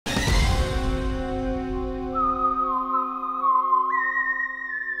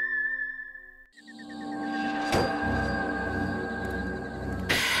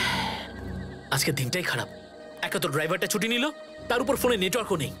আজকে দিনটাই খারাপ। একা তো ড্রাইভারটা ছুটি নিল, তার উপর ফোনে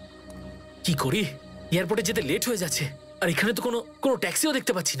নেটওয়ার্কও নেই। কি করি? এয়ারপোর্টে যেতে লেট হয়ে যাচ্ছে, আর এখানে তো কোনো ট্যাক্সিও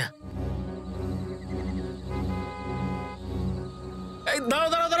দেখতে পাচ্ছি না। এই দাঁড়াও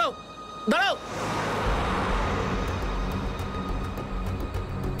দাঁড়াও দাঁড়াও দাঁড়াও,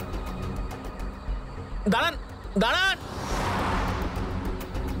 দাঁড়ান দাঁড়ান।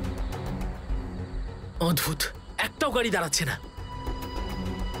 অদ্ভুত, একটাও গাড়ি দাঁড়াচ্ছে না।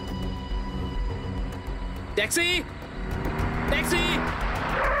 Taxi taxi.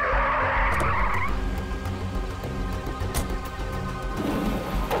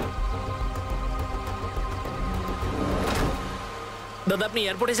 দাদা আপনি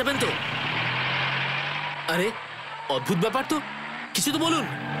এয়ারপোর্টে যাবেন তো? আরে অদ্ভুত ব্যাপার তো, কিছু তো বলুন।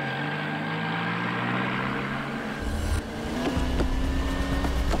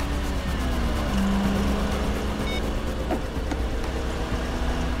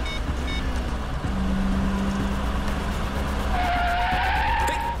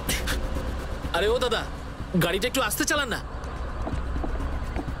 আরে ও দাদা, গাড়িটা একটু আস্তে চালান না।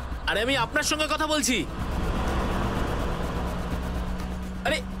 আরে আমি আপনার সঙ্গে কথা বলছি।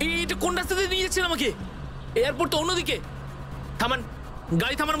 আরে এইটা কোন রাস্তা দিয়ে নিয়ে যাচ্ছেন আমাকে? এয়ারপোর্ট তো অন্যদিকে। থামান,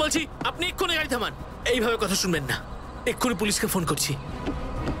 গাড়ি থামান বলছি। আপনি এক্ষুনি গাড়ি থামান। এইভাবে কথা শুনবেন না, এক্ষুনি পুলিশকে ফোন করছি।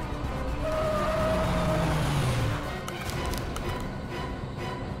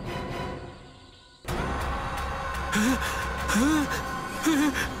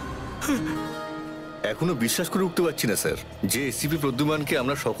 এখনো বিশ্বাস করে উঠতে পারছি না স্যার, যে এসিপি প্রদ্যুমানকে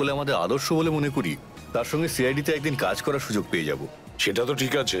আমরা সকলে আমাদের আদর্শ বলে মনে করি, তার সঙ্গে সিআইডিতে একদিন কাজ করার সুযোগ পেয়ে যাব। সেটা তো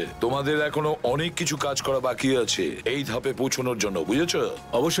ঠিক আছে, তোমাদের এখনো অনেক কিছু কাজ করা বাকি আছে এই ধাপে পৌঁছানোর জন্য, বুঝেছ?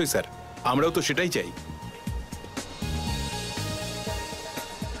 অবশ্যই স্যার, আমরাও তো সেটাই চাই।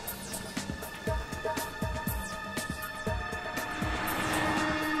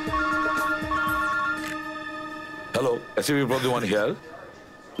 Hello, ACP Pradyuman here.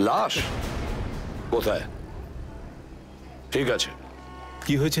 লাশ কোথায়? ঠিক আছে।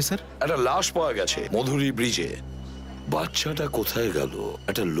 কি হয়েছে স্যার? একটা লাশ পাওয়া গেছে মধুরী ব্রিজে। বাচ্চাটা কোথায় গেল?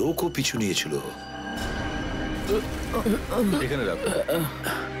 একটা লোকও পিছু নিয়েছিল। এখানে রাখো।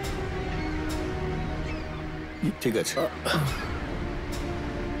 ঠিক আছে।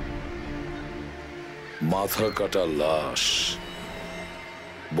 মাথা কাটা লাশ,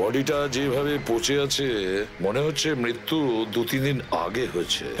 বডিটা যেভাবে পচে আছে মনে হচ্ছে মৃত্যু 2-3 দিন আগে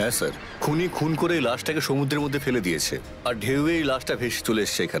হয়েছে। হ্যাঁ স্যার, খুনি খুন করে এই লাশটাকে সমুদ্রের মধ্যে ফেলে দিয়েছে, আর ঢেউয়ে এই লাশটা ভেসে চলে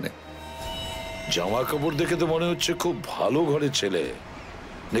এসছে এখানে। জামা কাপড় দেখে তো মনে হচ্ছে খুব ভালো ঘরের ছেলে।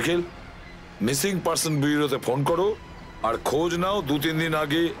 নিখিল, মিসিং পার্সন ব্যুরোতে ফোন করো আর খোঁজ নাও 2-3 দিন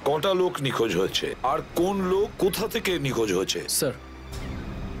আগে কটা লোক নিখোঁজ হয়েছে আর কোন লোক কোথা থেকে নিখোঁজ হয়েছে। স্যার,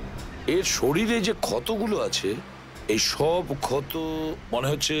 এর শরীরে যে ক্ষতগুলো আছে, এই সব ক্ষত মনে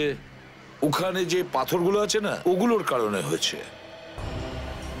হচ্ছে ওখানে যে পাথরগুলো আছে না, ওগুলোর কারণে হয়েছে।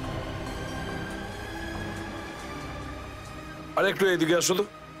 আর একটু এদিকে আসো তো।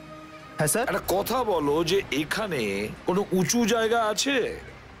 হ্যাঁ স্যার। একটা কথা বলো, যে এখানে কোনো উঁচু জায়গা আছে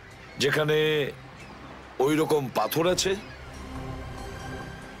যেখানে ওই রকম পাথর আছে?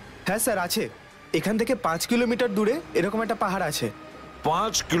 হ্যাঁ স্যার আছে, এখান থেকে 5 কিলোমিটার দূরে এরকম একটা পাহাড় আছে।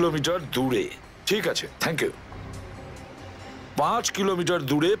 5 কিলোমিটার দূরে? ঠিক আছে, থ্যাংক ইউ। 5 কিলোমিটার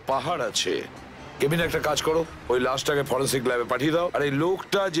দূরে পাহাড় আছে। কেবিন একটা কাজ করো, ওই লাশটাকে ফরেন্সিক ল্যাবে পাঠিয়ে দাও, আর এই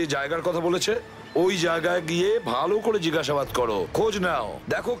লোকটা যে জায়গার কথা বলেছে ওই জায়গায় গিয়ে ভালো করে জিজ্ঞাসাবাদ করো, খোঁজ নাও,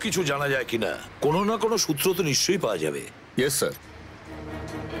 দেখো কিছু জানা যায় কিনা। কোনো না কোনো সূত্র তো নিশ্চয়ই পাওয়া যাবে। Yes sir.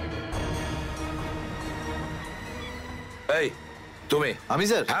 এই তুমি? আমি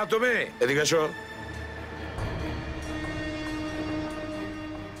স্যার? হ্যাঁ তুমি, এদিকে এসো।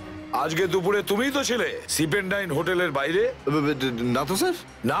 আজকে দুপুরে তুমিই তো ছিলে সিপেন্ডাইন হোটেলের বাইরে? না তো স্যার।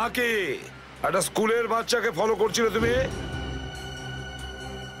 না কি একটা স্কুলের বাচ্চাকে ফলো করছিলে তুমি?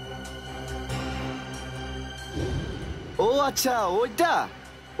 ও আচ্ছা, ওইটা।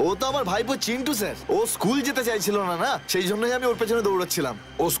 ও তো আমার ভাইপো চিন্টু স্যার। ও স্কুল যেতে চাইছিল না, না সেই জন্যই আমি ওর পেছনে দৌড়াচ্ছিলাম।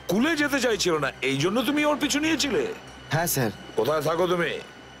 ও স্কুলে যেতে চাইছিল না, এই জন্য তুমি ওর পিছু নিয়েছিলে? হ্যাঁ স্যার। কোথায় থাকো তুমি?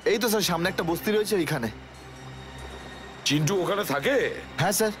 এই তো স্যার, সামনে একটা বস্তি রয়েছে ওইখানে। চিন্টু ওখানে থাকে?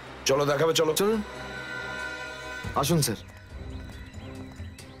 হ্যাঁ স্যার। চলো দেখাবে, চলো। চলুন, আসুন স্যার।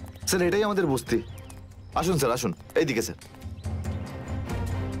 স্যার এটাই আমাদের বস্তি। আসুন স্যার, আসুন এইদিকে স্যার।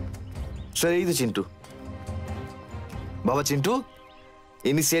 স্যার এই তো চিন্টু। বাবা চিন্টু,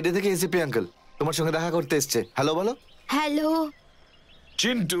 ইনি সিআইডি থেকে এসিপি আঙ্কেল তোমার সঙ্গে দেখা করতে এসছে। হ্যালো বলো। হ্যালো।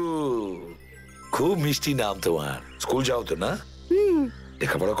 চিন্টু, খুব মিষ্টি নাম তোমার। স্কুল যাও তো না?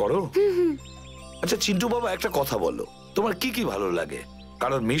 লেখাপড়া করো? আচ্ছা চিন্টু বাবা, একটা কথা বলো, তোমার কি কি ভালো লাগে?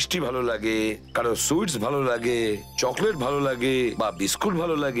 কারোর মিষ্টি ভালো লাগে, কারোর সুইটস ভালো লাগে, চকলেট ভালো লাগে, বা বিস্কুট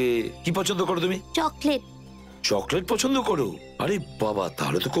ভালো লাগে। কি পছন্দ করো তুমি? চকলেট। চকলেট পছন্দ করো? আরে বাবা,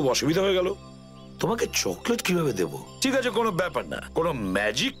 তাহলে তো খুব অসুবিধা হয়ে গেল। তোমাকে চকলেট কিভাবে দেবো? ঠিক আছে, কোনো ব্যাপার না, কোনো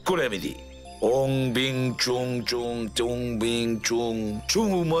ম্যাজিক করে আমি দিই। ওং বিং চুং চুং চুং বিং চুং চু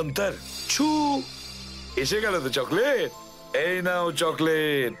মন্তর ছু। এসে গেল তো চকলেট। এই নাও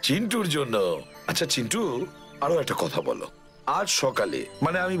চকলেট চিন্টুর জন্য। আচ্ছা চিন্টু, আরো একটা কথা বলো। আজ সকালে,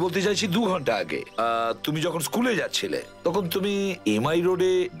 মানে আমি বলতে চাইছি 2 ঘন্টা আগে, তুমি যখন স্কুলে যাচ্ছিলে তখন তুমি এমআই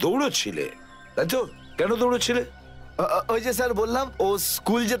রোডে দৌড়চ্ছিলে, তাই তো? কেন দৌড়চ্ছিলে? ওই যে স্যার বললাম, ও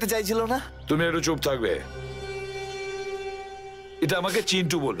স্কুল যেতে চাইছিল না। তুমি একটু চুপ থাকবে। এটা আমাকে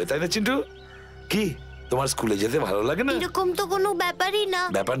চিন্টু বলবে, তাই না চিন্টু? কি তোমার স্কুলে যেতে ভালো লাগে না? এরকম তো কোনো ব্যাপারই না।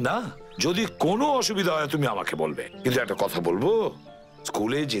 ব্যাপার না? যদি কোনো অসুবিধা হয় তুমি আমাকে বলবে, কিন্তু একটা কথা বলবো,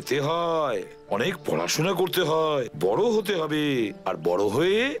 স্কুলে যেতে হয়, অনেক পড়াশোনা করতে হয়, বড় হতে হবে, আর বড়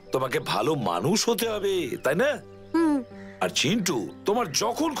হয়ে তোমাকে ভালো মানুষ হতে হবে, তাই না? আর চিন্টু, তোমার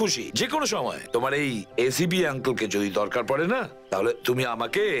যখন খুশি যে কোনো সময় তোমার এই এসিবি আঙ্কেলকে যদি দরকার পড়ে না, তাহলে তুমি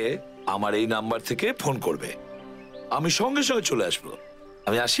আমাকে আমার এই নাম্বার থেকে ফোন করবে। আমি সঙ্গে সঙ্গে চলে আসবো।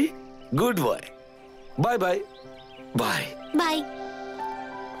 আমি আসি। Good boy. Bye bye. Bye bye.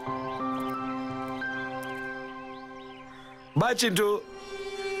 By Chintu.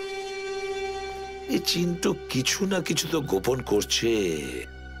 এই চিন্টু কিছু না কিছু তো গোপন করছে,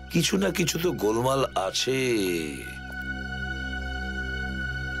 কিছু না কিছু তো গোলমাল আছে।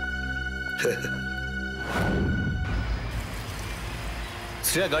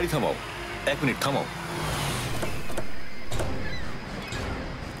 শ্রেয়া, গাড়ি থামাও, 1 মিনিট থামাও।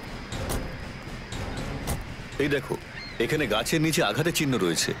 এই দেখো, এখানে গাছের নিচে আঘাতের চিহ্ন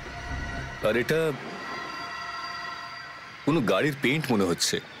রয়েছে, আর এটা কোনো গাড়ির পেইন্ট মনে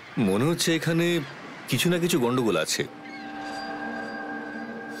হচ্ছে। মনে হচ্ছে এখানে কিছু না কিছু গন্ডগোল আছে।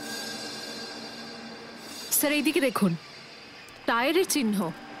 স্যার এইদিকে দেখুন, টায়ারের চিহ্ন।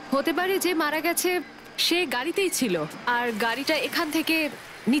 হতে পারে যে মারা গেছে সে গাড়িতেই ছিল, আর গাড়িটা এখান থেকে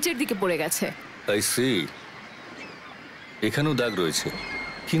নিচের দিকে পড়ে গেছে। I C. এখানেও দাগ রয়েছে,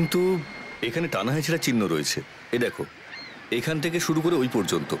 কিন্তু এখানে টানা হেঁচড়া চিহ্ন রয়েছে। এই দেখো, এখান থেকে শুরু করে ওই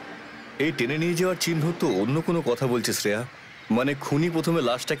পর্যন্ত। এই টেনে নিয়ে যাওয়ার চিহ্ন তো অন্য কোনো কথা বলছে শ্রেয়া। মানে খুনি প্রথমে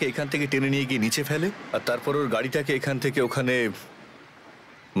লাশটাকে এখান থেকে টেনে নিয়ে গিয়ে নিচে ফেলে, আর তারপর ওর গাড়িটাকে এখান থেকে ওখানে,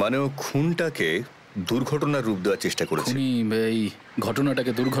 মানে ও খুনটাকে দুর্ঘটনার রূপ দেওয়ার চেষ্টা করেছে। খুনি এই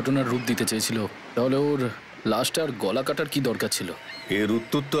ঘটনাটাকে দুর্ঘটনার রূপ দিতে চেয়েছিল, তাহলে ওর লাশটার গলা কাটার কি দরকার ছিল? এর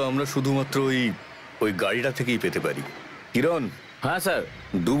উত্তর তো আমরা শুধুমাত্র ওই গাড়িটা থেকেই পেতে পারি। কিরণ। হ্যাঁ স্যার।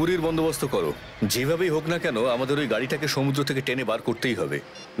 ডুবুরির বন্দোবস্ত করো। যেভাবেই হোক না কেন আমাদের ওই গাড়িটাকে সমুদ্র থেকে টেনে বার করতেই হবে।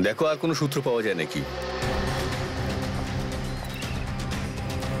 দেখো আর কোনো সূত্র পাওয়া যায় নাকি।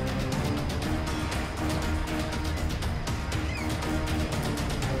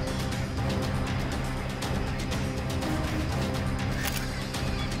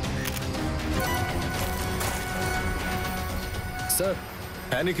 স্যার।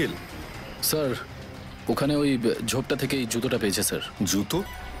 হ্যাঁ নিখিল। স্যার, ওখানে ওই ঝোপটা থেকে এই জুতোটা পেয়েছে স্যার। জুতো?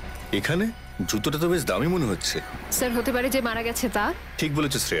 এখানে? জুতোটা তো বেশ দামি মনে হচ্ছে। স্যার হতে পারে যে মারা গেছে তা। ঠিক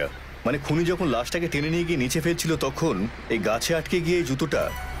বলেছো শ্রেয়া। মানে খুনি যখন লাশটাকে টেনে নিয়ে গিয়ে নিচে ফেলছিল তখন এই গাছে আটকে গিয়ে এই জুতোটা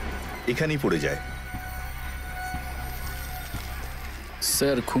এখানেই পড়ে যায়।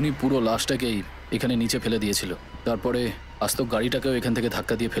 স্যার, খুনি পুরো লাশটাকেই এখানে নিচে ফেলে দিয়েছিল, তারপরে আস্ত গাড়িটাকেও এখান থেকে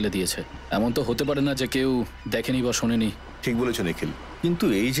ধাক্কা দিয়ে ফেলে দিয়েছে। এমন তো হতে পারে না যে কেউ দেখেনি বা শোনেনি। ঠিক বলেছো নিখিল, কিন্তু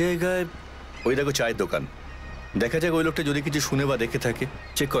এই জায়গায় ওই দেখো চায়ের দোকান। দেখা যাক ওই লোকটা যদি কিছু শুনে বা দেখে থাকে।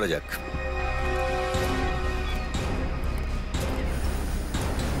 চেক করা যাক।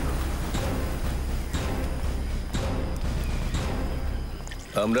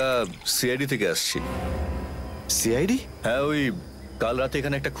 আমরা সিআইডি থেকে আসছি। সিআইডি? হ্যাঁ, ওই কাল রাতে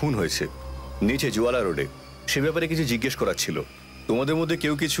এখানে একটা খুন হয়েছে নিচে জোয়ালা রোডে। সে ব্যাপারে কিছু জিজ্ঞেস করার ছিল। তোমাদের মধ্যে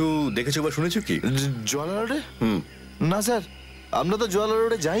কেউ কিছু দেখেছো বা শুনেছো কি? জোয়ালা রোডে? না স্যার, আমরা তো জোয়ালা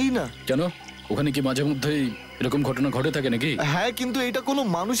রোডে যাই না। কেন? ওখানে কি মাঝে মধ্যেই এরকম ঘটনা ঘটে থাকে নাকি? হ্যাঁ, কিন্তু এটা কোনো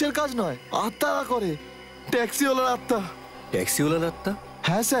মানুষের কাজ নয়, আত্মারা করে। ট্যাক্সিওয়ালার আত্মা। ট্যাক্সিওয়ালার আত্মা?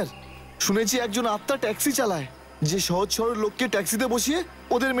 হ্যাঁ স্যার, শুনেছি একজন আত্মা ট্যাক্সি চালায়, যে সহজ সরল লোককে ট্যাক্সিতে বসিয়ে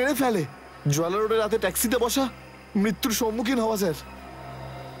ওদের মেরে ফেলে। জোয়ালা রোডে রাতে ট্যাক্সিতে বসা মৃত্যুর সম্মুখীন হওয়া স্যার।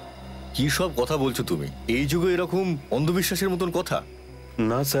 কি সব কথা বলছো তুমি? এই যুগে এরকম অন্ধবিশ্বাসের মতন কথা?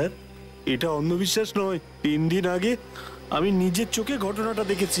 না স্যার, এটা অন্ধবিশ্বাস নয়। 3 দিন আগে আমি নিজের চোখে ঘটনাটা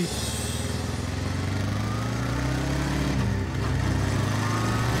দেখেছি।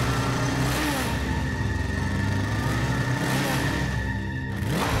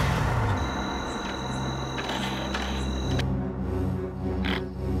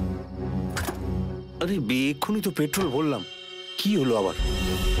 আরে এক্ষুনি তো পেট্রোল বললাম, কি হলো আবার?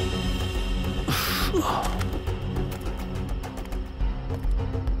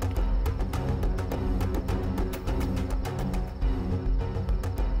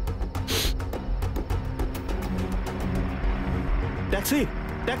 Taxi,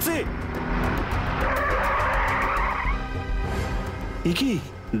 taxi! এ কি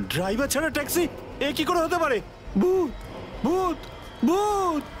ড্রাইভার ছাড়া ট্যাক্সি? এ কি করে হতে পারে? ভূত, ভূত,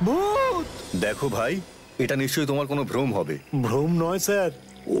 ভূত, ভূত! দেখো ভাই, এটা নিশ্চয়ই তোমার কোনো ভ্রম হবে। ভ্রম নয় স্যার,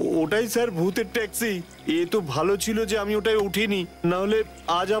 ওটাই স্যার ভূতের ট্যাক্সি। এ তো ভালো ছিল যে আমি ওটাই উঠিনি, না হলে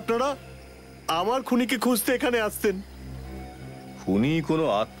আজ আপনারা আমার খুনিকে খুঁজতে এখানে আসতেন। খুনি কোনো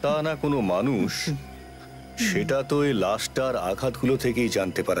আত্মা না কোনো মানুষ, সেটা তো এই লাশটার আঘাতগুলো থেকেই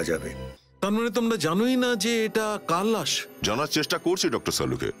জানতে পারা যাবে। তার মানে তোমরা জানোই না যে এটা কার লাশ? জানার চেষ্টা করছি ডক্টর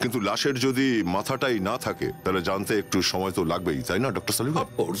সালুকে, কিন্তু লাশের যদি মাথাটাই না থাকে তাহলে জানতে একটু সময় তো লাগবেই, তাই না ডক্টর সালুকে?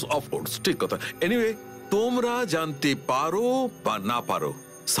 অফকোর্স, ঠিক কথা। এনিওয়ে, তোমরা জানতে পারো বা না পারো,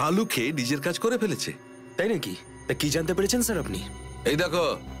 সালুকে নিজের কাজ করে ফেলেছে। তাই নাকি? তা কি জানতে পেরেছেন স্যার আপনি? এই দেখো,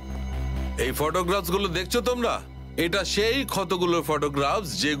 এই ফটোগ্রাফস গুলো দেখছো তোমরা, এটা সেই ক্ষতগুলোর ফটোগ্রাফস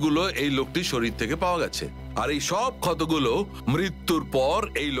যেগুলো এই লোকটির শরীর থেকে পাওয়া গেছে। আর এই সব ক্ষতগুলো মৃত্যুর পর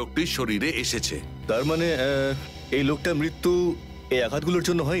এই লোকটির শরীরে এসেছে। তার মানে এই লোকটার মৃত্যু এই আঘাতগুলোর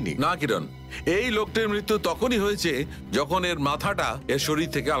জন্য হয়নি? না কিরণ, এই লোকটির মৃত্যু তখনই হয়েছে যখন এর মাথাটা এর শরীর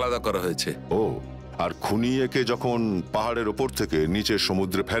থেকে আলাদা করা হয়েছে। ও, আর খুনি একে যখন পাহাড়ের ওপর থেকে নিচে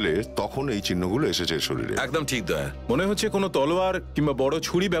সমুদ্রে ফেলে তখন এই চিহ্নগুলো এসেছে শরীরে। একদম ঠিক দয়া। মনে হচ্ছে কোনো তলোয়ার কিংবা বড়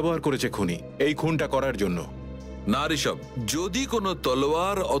ছুরি ব্যবহার করেছে খুনি এই খুনটা করার জন্য। না ঋষভ, যদি কোনো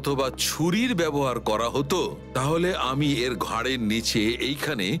তলোয়ার অথবা ছুরির ব্যবহার করা হতো তাহলে আমি এর ঘাড়ের নিচে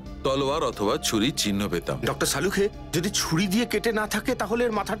এইখানে তলোয়ার অথবা ছুরির চিহ্ন পেতাম। ডক্টর সালুকে, যদি ছুরি দিয়ে কেটে না থাকে তাহলে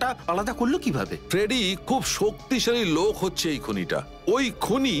এর মাথাটা আলাদা করলো কিভাবে? ফ্রেডি, খুব শক্তিশালী লোক হচ্ছে এই খুনিটা। ওই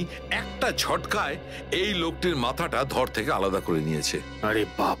খুনি একটা ঝটকায় এই লোকটির মাথাটা ধর থেকে আলাদা করে নিয়েছে। আরে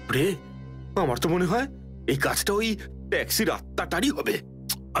বাপরে, আমার তো মনে হয় এই কাজটা ওই ট্যাক্সির আত্মাটারই হবে।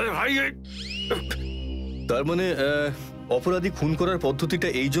 আরে ভাই, তার মানে অপরাধী খুন করার পদ্ধতিটা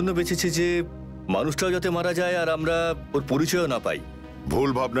এই জন্য বেঁচেছে যে মানুষটাও যাতে মারা যায় আর আমরা ওর পরিচয়ও না পাই। ভুল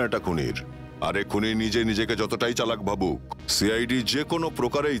ভাবনা এটা খুনির। আরে খুনি নিজেকে যতটাই চালাক ভাবুক, সিআইডি যে কোনো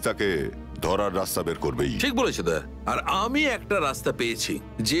প্রকারেই তাকে ধরার রাস্তা বের করবেই। ঠিক বলেছে দা। আর আমি একটা রাস্তা পেয়েছি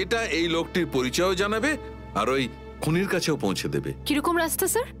যেটা এই লোকটির পরিচয়ও জানাবে আর ওই খুনির কাছেও পৌঁছে দেবে। কিরকম রাস্তা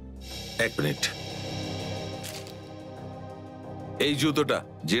স্যার? এক মিনিট। এই জুতোটা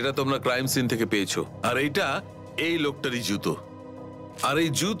যেটা তোমরা ক্রাইম সিন থেকে পেয়েছো, আর এইটা এই লোকটারই জুতো। আর এই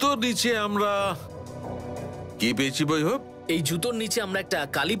জুতোর নিচে আমরা কি পেয়েছি বৈভব? এই জুতোর নিচে আমরা একটা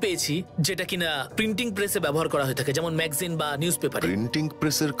কালি পেয়েছি যেটা কিনা প্রিন্টিং প্রেসে ব্যবহার করা হয়ে থাকে, যেমন ম্যাগাজিন বা নিউজ পেপারে। প্রিন্টিং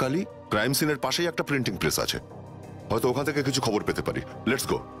প্রেসের কালি? ক্রাইম সিনের পাশেই একটা প্রিন্টিং প্রেস আছে, হয়তো ওখান থেকে কিছু খবর পেতে পারি। Let's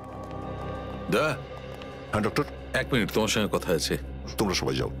go. দা। হ্যাঁ ডক্টর? এক মিনিট, তোমার সঙ্গে কথা আছে। তোমরা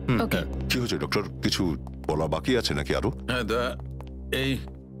সবাই যাও। কি হয়েছে ডক্টর? কিছু বলা বাকি আছে নাকি আরো? হ্যাঁ দা,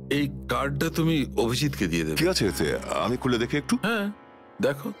 এই কার্ডটা তুমি অভিজিৎকে দিয়ে দেবে। ঠিক আছে, আমি খুলে দেখি একটু। হ্যাঁ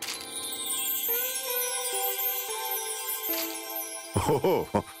দেখো।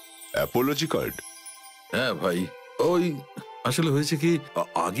 Apology card? হ্যাঁ ভাই, ওই আসলে হয়েছে কি,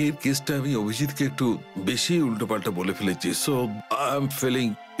 আগের কেসটা আমি অভিজিৎকে একটু বেশি উল্টোপাল্টা বলে ফেলেছি, সো আই এম ফিলিং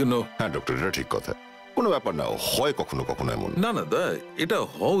হ্যাঁ ডক্টর, এটা ঠিক কথা, কোনো ব্যাপার না, হয় কখনো কখনো এমন। না দা, এটা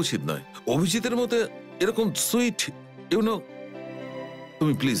হওয়া উচিত নয়। অভিজিতের মধ্যে এরকম সুইট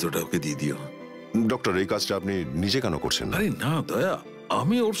তুমি প্লিজ ওটা ওকে দিয়ে দিও। ডক্টর, এই কাজটা আপনি নিজে কেন করছেন? আরে না দয়া,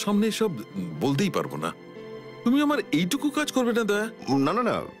 আমি ওর সামনে সব বলতেই পারবো না। তুমি আমার এইটুকু কাজ করবে না দয়া?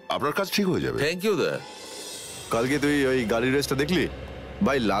 না, আপনার কাজ ঠিক হয়ে যাবে। থ্যাংক ইউ দয়া। কালকে তুই ওই গাড়ির রেসটা দেখলি?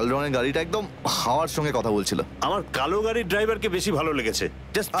 ভাই, লাল রঙের গাড়িটা একদম হাওয়ার সঙ্গে কথা বলছিল। আমার কালো গাড়ির ড্রাইভারকে বেশি ভালো লেগেছে।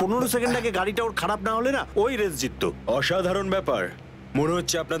 জাস্ট 15 সেকেন্ড আগে গাড়িটা ওর খারাপ না হলে না ওই রেস জিততো। অসাধারণ ব্যাপার। মনে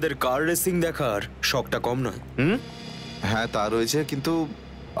হচ্ছে আপনাদের কার রেসিং দেখার শখটা কম নয়। হ্যাঁ, তা রয়েছে, কিন্তু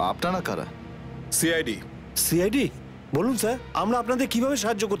আপনারা কারা? সিআইডি। সিআইডি? বলুন স্যার, আমরা আপনাদের কিভাবে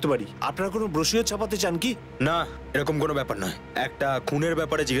সাহায্য করতে পারি? আপনারা কোনো ব্রোশিওর ছাপাতে চান কি? না, এরকম কোনো ব্যাপার নয়। একটা খুনের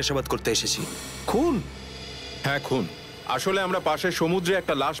ব্যাপারে জিজ্ঞাসাবাদ করতে এসেছি। খুন? হ্যাঁ, খুন। আসলে আমরা পাশের সমুদ্রে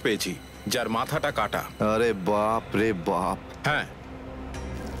একটা লাশ পেয়েছি যার মাথাটা কাটা। আরে বাপ রে বাপ! হ্যাঁ,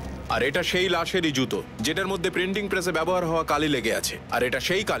 আর এটা সেই লাশেরই জুতো যেটার মধ্যে প্রিন্টিং প্রেসে ব্যবহার হওয়া কালি লেগে আছে। আর এটা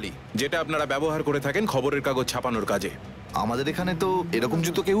সেই কালি যেটা আপনারা ব্যবহার করে থাকেন খবরের কাগজ ছাপানোর কাজে। আমাদের এখানে তো এরকম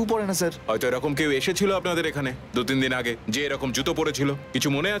জুতো কেউ পরে না স্যার। হয়তো এরকম কেউ এসেছিল আপনাদের এখানে 2-3 দিন আগে, যে এরকম জুতো পরেছিল। কিছু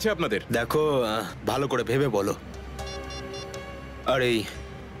মনে আছে আপনাদের? দেখো, ভালো করে ভেবে বলো। আর এই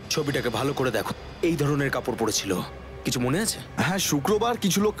ছবিটাকে ভালো করে দেখো, এই ধরনের কাপড় পরেছিল। কিছু মনে আছে? হ্যাঁ, শুক্রবার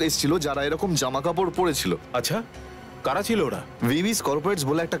কিছু লোক এসেছিল যারা এরকম জামা কাপড় পরেছিল। আচ্ছা, কারা ছিল ওরা? ভিভিস কর্পোরেটস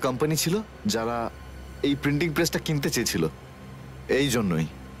বলে একটা কোম্পানি ছিল যারা এই প্রিন্টিং প্রেসটা কিনতে চেয়েছিল। এই জন্যই।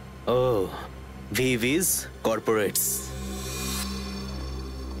 ও ভিভিস কর্পোরেটস।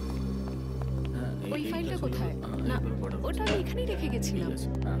 ওই ফাইলটা কোথায়? না, ওটা আমি এখানেই রেখে গেছিলাম।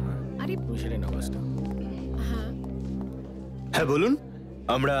 আরে হ্যাঁ হ্যাঁ বলুন।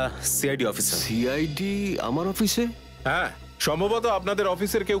 আমরা সিআইডি অফিসার। সিআইডি আমার অফিসে? হ্যাঁ, সম্ভবত আপনাদের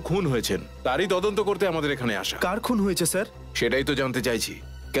অফিসের কেউ খুন হয়েছেন, তারই তদন্ত করতে আমাদের এখানে আসা। কার খুন হয়েছে স্যার? সেটাই তো জানতে চাইছি।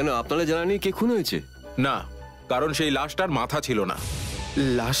 কেন, আপনারা জানেন কে খুন হয়েছে? না, কারণ সেই লাশটার মাথা ছিল না।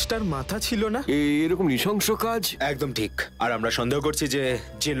 লাশটার মাথা ছিল না? এরকম নৃশংস কাজ? একদম ঠিক। আর আমরা সন্দেহ করছি যে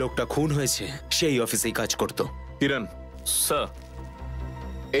যে লোকটা খুন হয়েছে সেই অফিসেই কাজ করতো। কিরণ স্যার,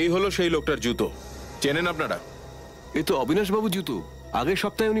 এই হলো সেই লোকটার জুতো। চেনেন আপনারা? এ তো অবিনাশ বাবু জুতো। আগের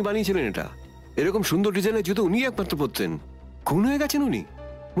সপ্তাহে উনি বানিয়েছিলেন এটা। এরকম সুন্দর ডিজাইনের জুতো উনি একমাত্র পরতেন। খুন হয়ে গেছেন উনি?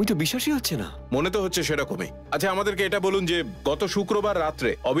 উনি তো বিশ্বাসই হচ্ছে না। মনে তো হচ্ছে সেরকমই। আচ্ছা, আমাদেরকে এটা বলুন যে গত শুক্রবার রাত্রে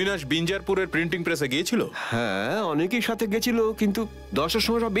অবিনাশ বিঞ্জারপুরের প্রিন্টিং প্রেসে গিয়েছিল? হ্যাঁ, অনেকেই সাথে গেছিল, কিন্তু 10টার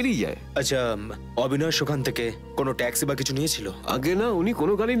সময় সব বেরিয়ে যায়। আচ্ছা, অবিনাশ ওখান থেকে কোনো ট্যাক্সি বা কিছু নিয়েছিল? আগে না, উনি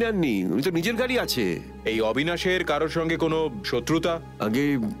কোনো গাড়ি নেননি। উনি তো নিজের গাড়ি আছে। এই অবিনাশের কারোর সঙ্গে কোনো শত্রুতা? আগে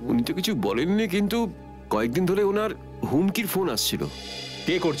উনি তো কিছু বলেননি, কিন্তু কয়েকদিন ধরে ওনার হুমকির ফোন আসছিল।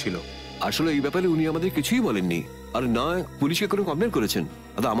 কে করছিল? আসলে এই ব্যাপারে উনি আমাদের কিছুই বলেননি, আর না পুলিশকে কোনো কমপ্লেন করেছেন।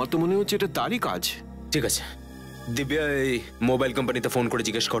 আমার তো মনে হচ্ছে এটা তারই কাজ। ঠিক আছে, দিব্যা এই মোবাইল কোম্পানিতে ফোন করে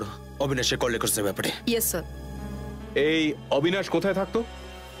জিজ্ঞেস করো অবিনাশের কল রেকর্ডসের ব্যাপারে। Yes sir. এই অবিনাশ কোথায় থাকতো?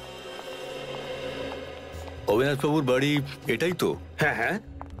 অবিনাশ বাবুর বাড়ি এটাই তো। হ্যাঁ হ্যাঁ,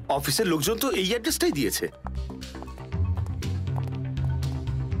 অফিসের লোকজন তো এই অ্যাড্রেসটাই দিয়েছে।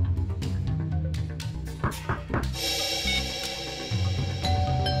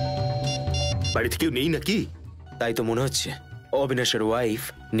 বাড়িতে কেউ নেই নাকি? তাই তো মনে হচ্ছে। অবিনাশের ওয়াইফ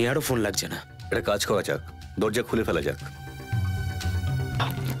নেহারও ফোন লাগছে না। একটা কাজ করা যাক, দরজা খুলে ফেলা যাক।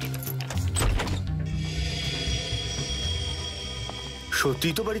 সত্যি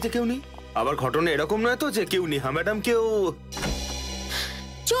তো বাড়িতে কেউ নেই। আবার ঘটনা এরকম নয় তো যে কেউ নেই। হ্যাঁ ম্যাডাম, কেউ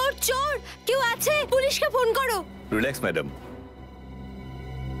চোর চোর কেউ আছে, পুলিশকে ফোন করো। রিল্যাক্স ম্যাডাম,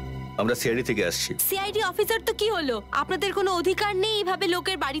 আমরা সিআইডি থেকে আসছি। সিআইডি অফিসার তো কি হলো? আপনাদের কোনো অধিকার নেই এইভাবে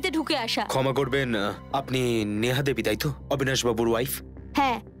লোকের বাড়িতে ঢুকে আসা। ক্ষমা করবেন, আপনি নেহা দেবী তাই তো? অবিনাশ বাবুর ওয়াইফ?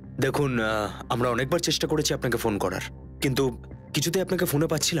 হ্যাঁ। দেখুন, আমরা অনেকবার চেষ্টা করেছি আপনাকে ফোন করার, কিন্তু কিছুতেই আপনাকে ফোনে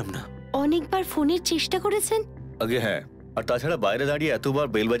পাচ্ছিলাম না। অনেকবার ফোনের চেষ্টা করেছেন? আগে হ্যাঁ, আর তাছাড়া বাইরে দাঁড়িয়ে এতবার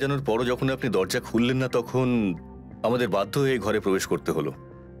বেল বাজানোর পরও যখন আপনি দরজা খুললেন না, তখন আমাদের বাধ্য হয়ে ঘরে প্রবেশ করতে হলো।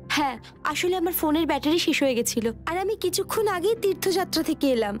 হ্যাঁ, আসলে আমার ফোনের ব্যাটারি শেষ হয়ে গেছিল, আর আমি কিছুক্ষণ আগেই তীর্থযাত্রা থেকে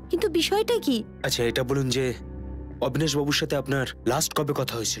এলাম। কিন্তু বিষয়টা কি? আচ্ছা, এটা বলুন যে অবিনাশ বাবুর সাথে আপনার লাস্ট কবে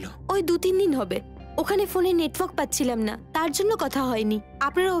কথা হয়েছিল? ওই 2-3 দিন হবে। ওখানে ফোনে নেটওয়ার্ক পাচ্ছিলাম না, তার জন্য কথা হয়নি।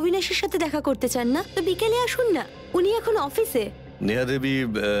 আপনারা অবিনাশের সাথে দেখা করতে চান না তো বিকেলে আসুন না, উনি এখন অফিসে। নেহা দেবী,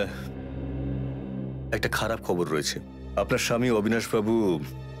 একটা খারাপ খবর রয়েছে। আপনার স্বামী অবিনাশ বাবু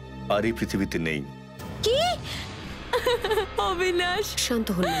আর এই পৃথিবীতে নেই। কি? অবিনাশ? শান্ত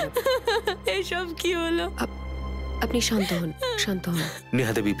হন। এসব কি হলো? আপনি শান্ত হন, শান্ত হন।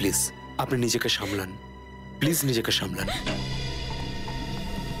 নেহা দেবী প্লিজ, আপনি নিজেকে সামলান, প্লিজ নিজেকে সামলান।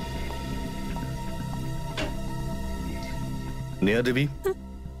 নেহা দেবী,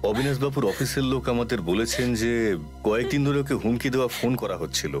 অবিনাশ বাবুর অফিসের লোক আমাদের বলেছেন যে কয়েকদিন ধরে ওকে হুমকি দেওয়া ফোন করা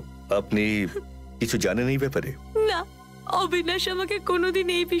হচ্ছিল। আপনি কিছু জানেন এই ব্যাপারে? না, অবিনাশ আমাকে কোনোদিন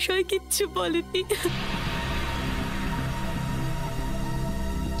এই বিষয়ে কিচ্ছু বলেনি।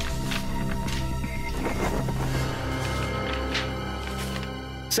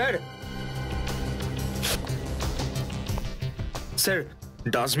 স্যার, স্যার,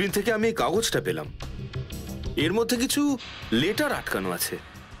 ডাস্টবিন থেকে আমি এই কাগজটা পেলাম। এর মধ্যে কিছু লেটার আটকানো আছে।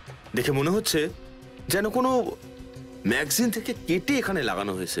 দেখে মনে হচ্ছে যেন কোনো ম্যাগাজিন থেকে কেটে এখানে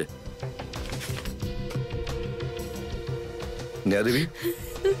লাগানো হয়েছে। নেহা দেবী,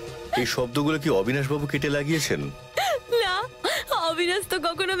 এই শব্দগুলো কি অবিনাশ বাবু কেটে লাগিয়েছেন? না, অবিনাশ তো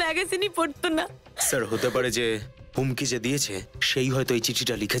কখনো ম্যাগাজিনই পড়তো না। স্যার, হতে পারে যে হুমকি যে দিয়েছে সেই হয়তো এই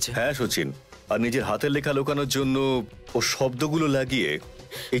চিঠিটা লিখেছে। হ্যাঁ সচিন, আর নিজের হাতের লেখা লোকানোর জন্য ও শব্দগুলো লাগিয়ে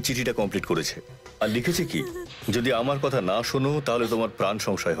এই চিঠিটা কমপ্লিট করেছে। আর লিখেছে কি, যদি আমার কথা না শোনো তাহলে তোমার প্রাণ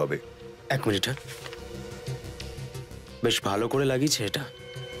সংশয় হবে। এক মিনিট, বেশ ভালো করে লাগিয়েছে এটা।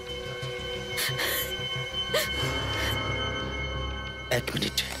 এক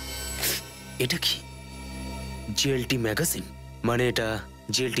মিনিট, এটা কি জেএলটি ম্যাগাজিন? মানে এটা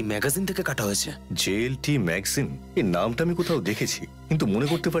জেএলটি ম্যাগাজিন থেকে কাটা হয়েছে। জেএলটি ম্যাগাজিন, এই নামটা আমি কোথাও দেখেছি, কিন্তু মনে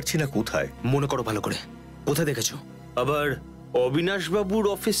করতে পারছি না কোথায়। মনে করো ভালো করে, কোথায় দেখেছো? আবার অবিনাশ বাবুর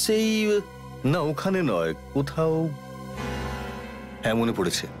অফিসেই? না, ওখানে নয়, কোথাও। হ্যাঁ, মনে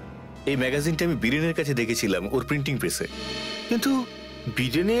পড়েছে। এই ম্যাগাজিনটা আমি বীরেনের কাছে দেখেছিলাম, ওর প্রিন্টিং প্রেসে। কিন্তু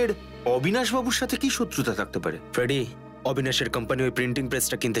বীরেনের অবিনাশ বাবুর সাথে কি শত্রুতা থাকতে পারে? ফ্রেডি, অবিনাশের কোম্পানি ওই প্রিন্টিং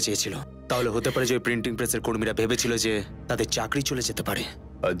প্রেসটা কিনতে চেয়েছিল। তাহলে হতে পারে যে ওই প্রিন্টিং প্রেসের কর্মীরা ভেবেছিল যে তাদের চাকরি চলে যেতে পারে।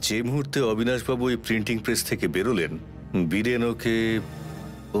 আর যে মুহূর্তে অবিনাশবাবু ওই প্রিন্টিং প্রেস থেকে বেরোলেন, বীরেন ওকে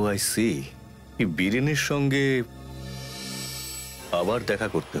আই সি, বীরেনের সঙ্গে আবার দেখা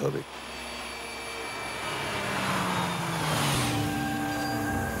করতে হবে।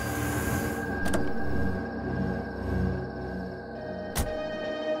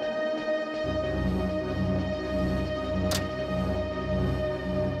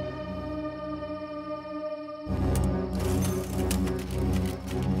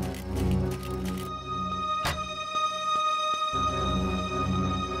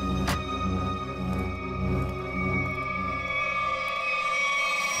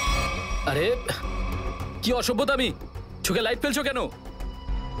 আরে কি অসভ্যতা! আমি চোখে লাইট ফেলছো কেন?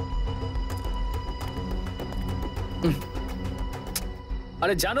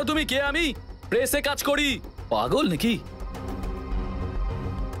 আরে জানো তুমি কে? আমি প্রেসে কাজ করি। পাগল নাকি?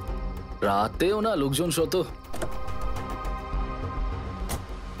 রাতেও না লোকজন শত।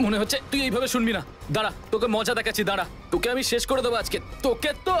 মনে হচ্ছে তুই এইভাবে শুনবি না। দাঁড়া, তোকে মজা দেখাচ্ছি। দাঁড়া, তোকে আমি শেষ করে দেবো আজকে।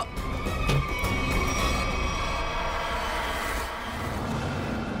 তোকে তো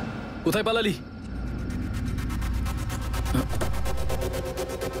কোথায় পালালি?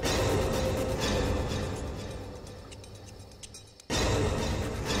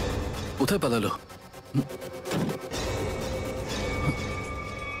 কোথায় পালালো?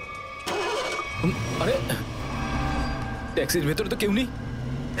 আরে ট্যাক্সির ভেতরে তো কেউ নেই।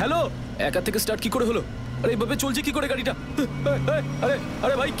 হ্যালো, একা থেকে স্টার্ট কি করে হলো? আরে এইভাবে চলছে কি করে গাড়িটা? আরে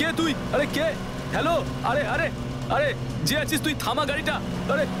আরে ভাই, কে তুই? আরে কে? হ্যালো, আরে আরে আরে যে আছিস তুই, থামা গাড়িটা।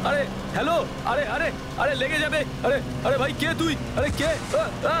 আরে আরে হ্যালো, আরে আরে আরে লেগে যাবে। আরে আরে ভাই, কে তুই? আরে কে?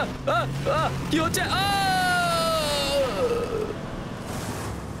 কি হচ্ছে?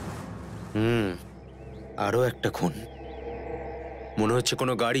 আরো একটা খুন। মনে হচ্ছে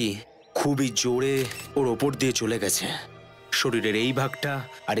কোনো গাড়ি খুবই জোরে ওর ওপর দিয়ে চলে গেছে। শরীরের এই ভাগটা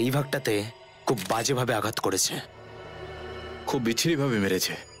আর এই ভাগটাতে খুব বাজেভাবে আঘাত করেছে। খুব বিচ্ছিরিভাবে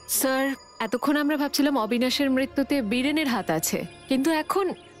মেরেছে। স্যার, এতক্ষণ আমরা ভাবছিলাম অবিনাশের মৃত্যুতে বীরেনের হাত আছে, কিন্তু এখন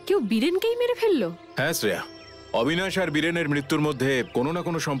কেউ বীরেনকেই মেরে ফেললো। হ্যাঁ শ্রেয়া, অবিনাশ আর বীরেনের মৃত্যুর মধ্যে কোনো না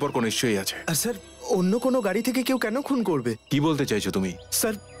কোনো সম্পর্ক নিশ্চয়ই আছে। আর স্যার, অন্য কোনো গাড়ি থেকে কেউ কেন খুন করবে? কি বলতে চাইছো তুমি?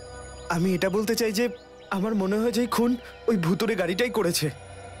 স্যার, আমি এটা বলতে চাই যে আমার মনে হয় যে খুন ওই ভুতুরে গাড়িটাই করেছে।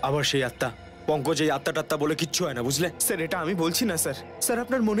 আবার সেই আত্মা পঙ্কজ, এই আত্মা টাত্তা বলে কিচ্ছু হয় না, বুঝলে? স্যার, এটা আমি বলছি না স্যার। স্যার,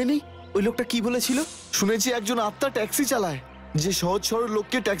 আপনার মনে নেই ওই লোকটা কি বলেছিল? শুনেছি একজন আত্মা ট্যাক্সি চালায়, যে সহজ সরল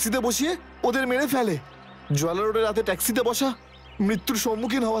লোককে ট্যাক্সিতে বসিয়ে ওদের মেরে ফেলে। জোয়ালা রোডে রাতে ট্যাক্সিতে বসা মৃত্যুর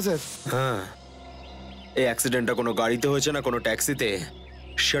সম্মুখীন হওয়া। স্যার, হ্যাঁ, এই অ্যাক্সিডেন্টটা কোনো গাড়িতে হয়েছে না কোনো ট্যাক্সিতে,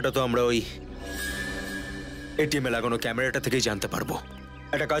 সেটা তো আমরা ওই এটিএম এ লাগানো ক্যামেরাটা থেকেই জানতে পারবো।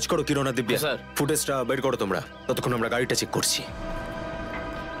 একটা কাজ করো কিরণা দিব্যা, স্যার, ফুটেজটা বের করো তোমরা, ততক্ষণ আমরা গাড়িটা চেক করছি।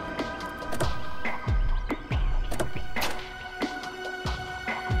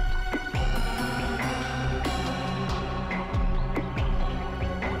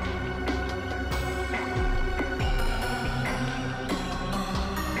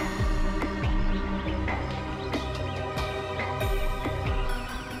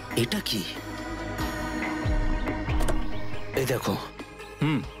 এটা কি? এই দেখো।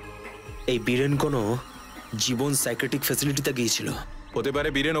 এই বীরেন কোনো জীবন সাইকিয়াট্রিক ফ্যাসিলিটিতে গিয়েছিল। হতে পারে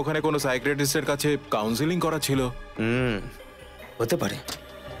বীরেন ওখানে কোনো সাইকিয়াট্রিস্টের কাছে কাউন্সিলিং করা ছিল। হতে পারে।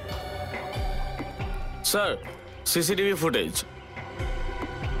 Sir, CCTV footage.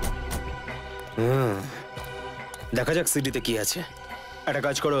 দেখা যাক সিডিতে কি আছে। একটা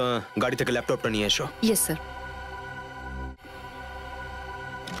কাজ করো, গাড়ি থেকে ল্যাপটপটা নিয়ে এসো। Yes sir.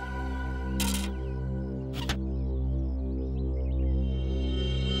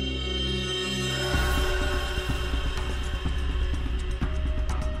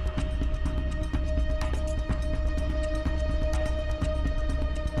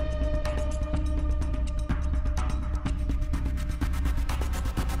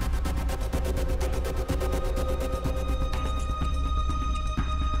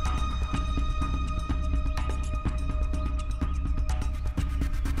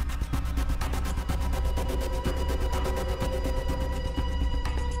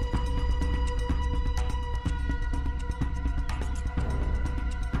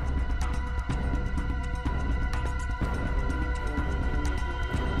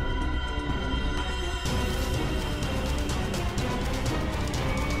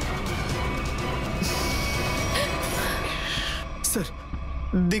 স্যার,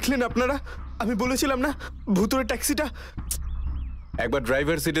 দেখলেন আপনারা? আমি বলেছিলাম না ভুতুরে ট্যাক্সিটা। একবার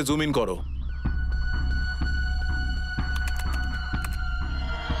ড্রাইভার সিটে জুম ইন করো।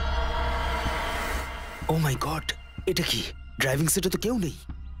 ও মাই গড, এটা কি ড্রাইভিং সিটে তো কেউ নেই।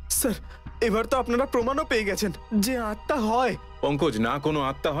 স্যার এবার তো আপনারা প্রমাণও পেয়ে গেছেন যে আত্মা হয়। পঙ্কজ, না কোনো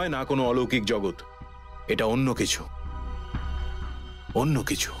আত্মা হয়, না কোনো অলৌকিক জগৎ। এটা অন্য কিছু, অন্য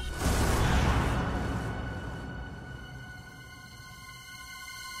কিছু।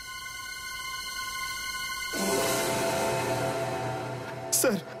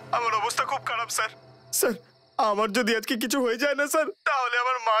 স্যার আমার অবস্থা খুব খারাপ স্যার। স্যার আমার যদি আজকে কিছু হয়ে যায় না স্যার, তাহলে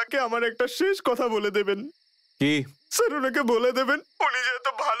আমার মাকে আমার একটা শেষ কথা বলে দেবেন। কি? স্যার ওনাকে বলে দেবেন উনি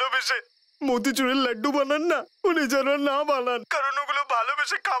যেহেতু ভালোবেসে মতিচুরের লাড্ডু বানান না, উনি যেন না বানান, কারণ ওগুলো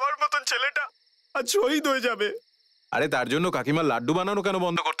ভালোবেসে খাবার মতন ছেলেটা আজ শহীদ হয়ে যাবে। আরে তার জন্য কাকিমার লাড্ডু বানানো কেন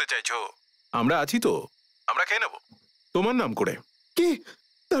বন্ধ করতে চাইছো? আমরা আছি তো, আমরা খেয়ে নেবো তোমার নাম করে। কি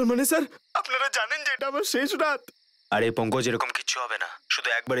তার মানে স্যার আপনারা জানেন যে এটা আমার শেষ রাত? আরে পঙ্কজ, এরকম কিচ্ছু হবে না, শুধু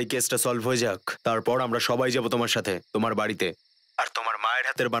একবার এই কেসটা সলভ হয়ে যাক, তারপর আমরা সবাই যাব তোমার সাথে তোমার বাড়িতে, আর তোমার মায়ের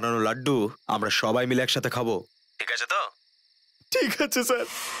হাতের বানানো লাড্ডু আমরা সবাই মিলে একসাথে খাবো। ঠিক আছে তো? ঠিক আছে স্যার।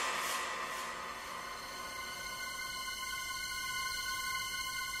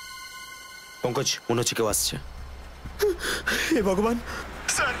 পঙ্কজ, মনে হচ্ছে কেউ আসছে। হে ভগবান।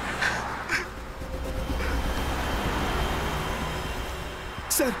 স্যার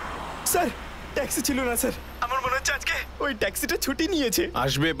স্যার স্যার ট্যাক্সি ছিল না স্যার, আমার মনে হচ্ছে আজকে ওই ট্যাক্সিটা ছুটি নিয়েছে।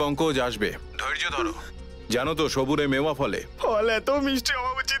 আসবে পঙ্কজ, আসবে, ধৈর্য ধরো। জানো তো সবুরে মেওয়া ফলে। ফল এত মিষ্টি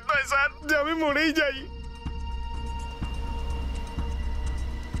হওয়া উচিত নয় স্যার যে আমি মরেই যাই।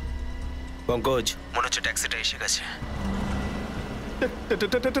 পঙ্কজ, মনে হচ্ছে ট্যাক্সিটা এসে গেছে।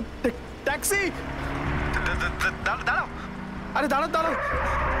 ট্যাক্সি দাঁড়াও, আরে দাঁড়াও দাঁড়াও।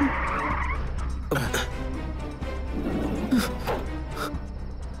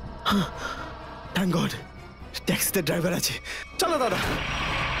 থ্যাংক গড ট্যাক্সিতে ড্রাইভার আছে। চলো দাদা।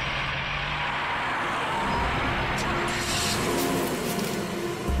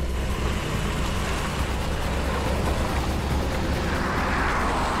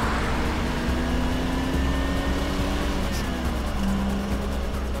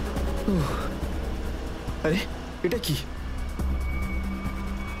 আরে এটা কি?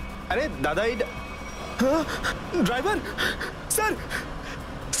 আরে দাদা এটা ড্রাইভার। স্যার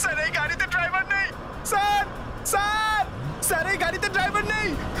স্যার এই গাড়িতে ড্রাইভার নেই। স্যার স্যার স্যার এই গাড়িতে ড্রাইভার নেই।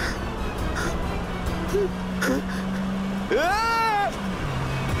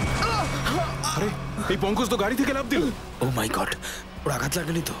 আরে এই পঙ্কজ তো গাড়ি থেকে লাফ দিল। ও মাই গড, ওর আঘাত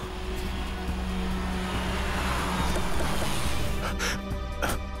লাগেনি তো?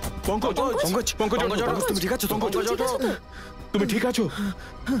 পঙ্কজ, পঙ্কজ, পঙ্কজ, তুমি ঠিক আছো? তুমি ঠিক আছো?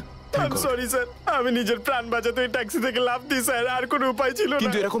 সরি স্যার, আমি নিজের প্রাণ বাঁচাতে ওই ট্যাক্সি থেকে লাফ দিই স্যার, আর কোনো উপায় ছিল না।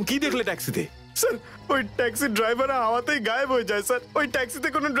 কিন্তু এরকম কি দেখলে ট্যাক্সিতে? স্যার ওই ট্যাক্সির ড্রাইভার হাওয়াতেই গায়েব হয়ে যায় স্যার, ওই ট্যাক্সিতে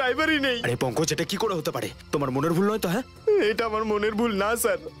কোনো ড্রাইভারই নেই। আরে পঙ্কজ, এটা কি করে হতে পারে? তোমার মনের ভুল নয় তো? হ্যাঁ এটা আমার মনের ভুল না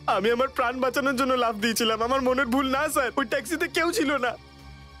স্যার, আমি আমার প্রাণ বাঁচানোর জন্য লাফ দিয়েছিলাম, আমার মনের ভুল না স্যার। ওই ট্যাক্সিতে কেউ ছিল না।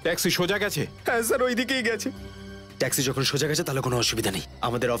 ট্যাক্সি সোজা গেছে? হ্যাঁ স্যার ওই দিকেই গেছে। ট্যাক্সি যখন সোজা গেছে তাহলে কোনো অসুবিধা নেই,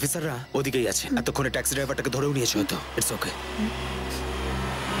 আমাদের অফিসাররা ওদিকেই আছে, এতক্ষণে ট্যাক্সি ড্রাইভারটাকে ধরেও নিয়েছে হয়তো। It's okay.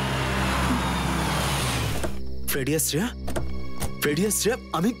 ফ্রেডিয়াস শ্রেয়া, ফ্রেডিয়াস শ্রেয়া,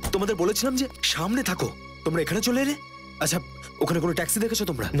 আমি তোমাদের বলেছিলাম যে সামনে থাকো, তোমরা এখানে চলে এলে। আচ্ছা ওখানে কোনো ট্যাক্সি দেখেছো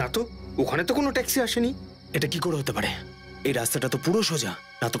তোমরা? না তো, ওখানে তো কোনো ট্যাক্সি আসেনি। এটা কি করে হতে পারে? এই রাস্তাটা তো পুরো সোজা,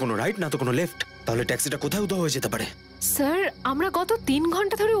 না তো কোনো রাইট না তো কোনো লেফট, তাহলে ট্যাক্সিটা কোথায় উধাও হয়ে যেতে পারে? স্যার আমরা গত 3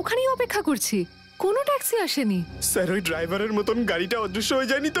 ঘন্টা ধরে ওখানেই অপেক্ষা করছি, কোনো ট্যাক্সি আসেনি। স্যার ওই ড্রাইভারের মতন গাড়িটা অদৃশ্য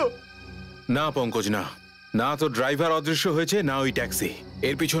হয়ে যায়নি তো? না পঙ্কজ, না, না তো ড্রাইভার অদৃশ্য হয়েছে, না ওই ট্যাক্সি।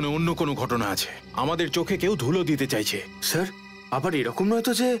 এর পিছনে অন্য কোনো ঘটনা আছে, আমাদের চোখে কেউ ধুলো দিতে চাইছে। স্যার আবার এরকম নয়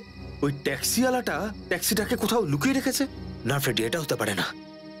তো যে ওই ট্যাক্সিওয়ালাটা ট্যাক্সিটাকে কোথাও লুকিয়ে রেখেছে? না ফ্রেডি, এটা হতে পারে না,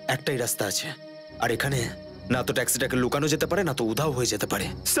 একটাই রাস্তা আছে, আর এখানে না তো ট্যাক্সিটাকে লুকানো যেতে পারে না তো উধাও হয়ে যেতে পারে।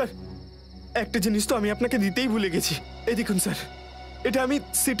 স্যার একটা জিনিস তো আমি আপনাকে দিতেই ভুলে গেছি, এই দেখুন স্যার, এটা আমি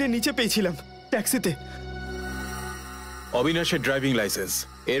সিটের নিচে পেয়েছিলাম ট্যাক্সিতে। অবিনাশের ড্রাইভিং লাইসেন্স,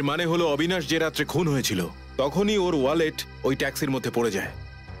 এর মানে হলো অবিনাশ যে রাত্রে খুন হয়েছিল তখনই ওর ওয়ালেট ওই ট্যাক্সির মধ্যে পড়ে যায়।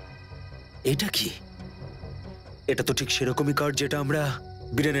 এটা কি? এটা তো ঠিক সেরকমই কার্ড যেটা আমরা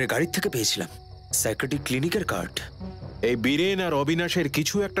বীরেনের গাড়ির থেকে পেয়েছিলাম, সাইকিয়াট্রিক ক্লিনিকের কার্ড। এই বীরেন আর অবিনাশের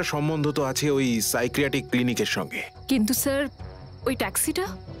কিছু একটা সম্বন্ধ তো আছে ওই সাইকিয়াট্রিক ক্লিনিকের সঙ্গে। কিন্তু স্যার ওই ট্যাক্সিটা?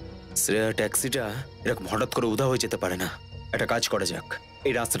 শ্রেয়া, ট্যাক্সিটা এরকম হঠাৎ করে উধাও হয়ে যেতে পারে না। একটা কাজ করা যাক,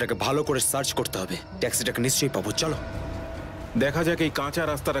 এই রাস্তাটাকে ভালো করে সার্চ করতে হবে, ট্যাক্সিটাকে নিশ্চয়ই পাবো। চলো দেখা যাক এই কাঁচা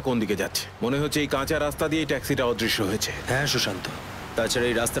রাস্তাটা কোন দিকে যাচ্ছে। মনে হচ্ছে এই কাঁচা রাস্তা দিয়ে ট্যাক্সিটা অদৃশ্য হয়েছে। হ্যাঁ সুশান্ত, তাছাড়া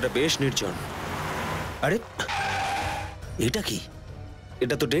এই রাস্তাটা বেশ নির্জন। আরে এটা কি?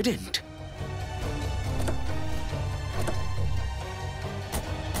 এটা তো ডেড এন্ড।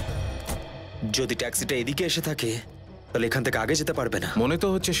 যদি ট্যাক্সিটা এদিকে এসে থাকে তাহলে এখান থেকে আগে যেতে পারবে না। মনে তো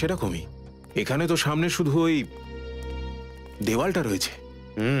হচ্ছে সেরকমই। এখানে তো সামনে শুধু ওই দেওয়ালটা রয়েছে।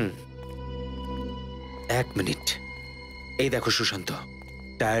 এক মিনিট, এই দেখো সুশান্ত,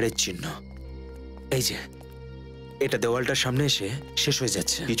 টায়ারের চিহ্ন। এই যে এটা দেওয়ালটার সামনে এসে শেষ হয়ে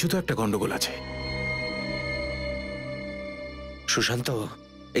যাচ্ছে। কিছু তো একটা গন্ডগোল আছে। সুশান্ত,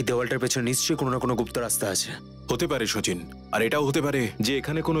 এই দেওয়ালটার পেছনে নিশ্চয়ই কোনো না কোনো গুপ্ত রাস্তা আছে। হতে পারে সচিন, আর এটাও হতে পারে যে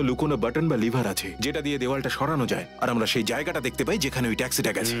এখানে কোনো লুকোনো বাটন বা লিভার আছে যেটা দিয়ে দেওয়ালটা সরানো যায়, আর আমরা সেই জায়গাটা দেখতে পাই যেখানে ওই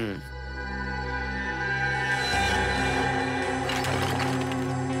ট্যাক্সিটা গেছে।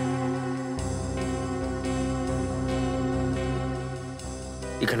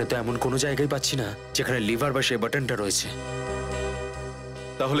 এখানে তো এমন কোনো জায়গায় পাচ্ছি না যেখানে লিভার বা সেই বাটনটা রয়েছে।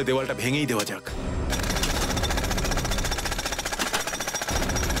 তাহলে দেওয়ালটা ভেঙেই দেওয়া যাক।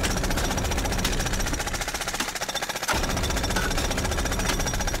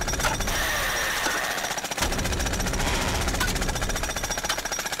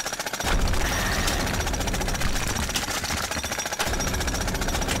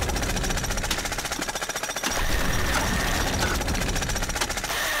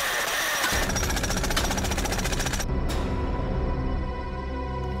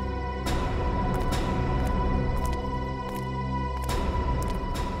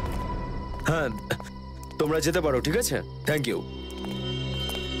 হ্যাঁ, তোমরা যেতে পারো, ঠিক আছে? Thank you.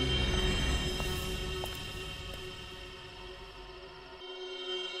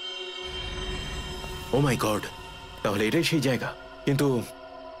 O my god, তাহলে এটাই সেই জায়গা, কিন্তু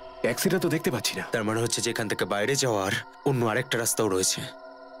ট্যাক্সিটা তো দেখতে পাচ্ছি না। তার মানে হচ্ছে যে এখান থেকে বাইরে যাওয়ার অন্য আরেকটা রাস্তাও রয়েছে।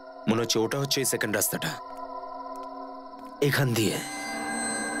 মনে হচ্ছে ওটা হচ্ছে এই সেকেন্ড রাস্তাটা, এখান দিয়ে।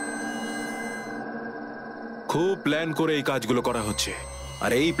 খুব প্ল্যান করে এই কাজগুলো করা হচ্ছে,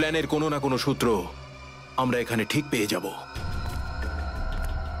 আর এই প্ল্যানের কোনো না কোনো সূত্র আমরা এখানে ঠিক পেয়ে যাব।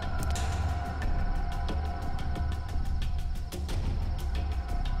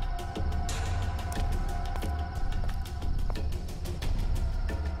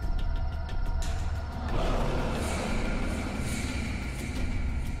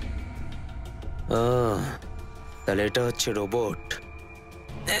 তাহলে এটা হচ্ছে রোবট।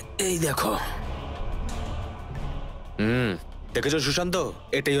 এই দেখো। দেখেছো সুশান্ত,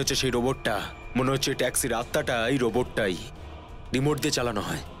 এটাই হচ্ছে সেই রোবটটা। মনে হচ্ছে ট্যাক্সির আত্মাটা এই রোবটটাই, রিমোট দিয়ে চালানো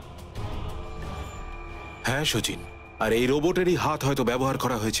হয়। হ্যাঁ সচিন, আর এই রোবটেরই হাত হয়তো ব্যবহার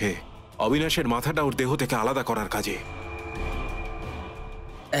করা হয়েছে অবিনাশের মাথাটা ওর দেহ থেকে আলাদা করার কাজে।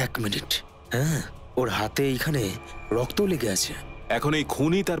 এক মিনিট, হ্যাঁ, ওর হাতে এইখানে রক্ত লেগে আছে। এখন এই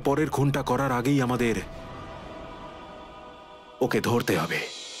খুনি তার পরের খুনটা করার আগেই আমাদের ওকে ধরতে হবে।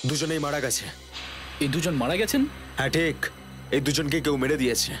 দুজনেই মারা গেছে। এই দুজন মারা গেছেন? হ্যাঁ ঠিক, এই দুজনকে কেউ মেরে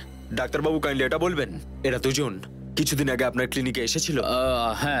দিয়েছে। ডাক্তারবাবু কাইন্ডলি এটা বলবেন, এরা দুজন কিছুদিন আগে আপনার ক্লিনিকে এসেছিল?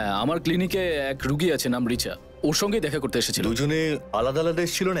 হ্যাঁ, আমার ক্লিনিকে এক রুগী আছে, নাম রিচা, ওর সঙ্গে দেখা করতে এসেছিল। দুজনে আলাদা আলাদা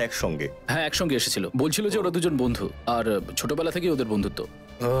এসেছিল না একসঙ্গে? হ্যাঁ, একসঙ্গে এসেছিল। বলছিল যে ওরা দুজন বন্ধু, আর ছোটবেলা থেকে ওদের বন্ধুত্ব।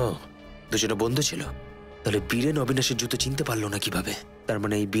 ও, দুজনে বন্ধু ছিল। তাহলে বীরেন অবিনাশের জুতো চিনতে পারলো না কিভাবে? তার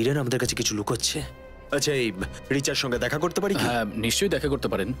মানে এই বীরেন আমাদের কাছে কিছু লুকোচ্ছে। আচ্ছা, এই রিচার সঙ্গে দেখা করতে পারি? হ্যাঁ, নিশ্চয়ই দেখা করতে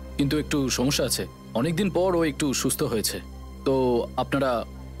পারেন, কিন্তু একটু সমস্যা আছে। অনেকদিন পর ও একটু সুস্থ হয়েছে, তো আপনারা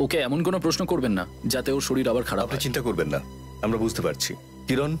ওকে এমন কোনো প্রশ্ন করবেন না যাতে ওর শরীর আবার খারাপ হয়। চিন্তা করবেন না, আমরা বুঝতে পারছি।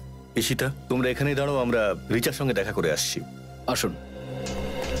 কিরণ, ইশিতা, তোমরা এখানেই দাঁড়াও, আমরা রিচার সঙ্গে দেখা করে আসছি। আসুন।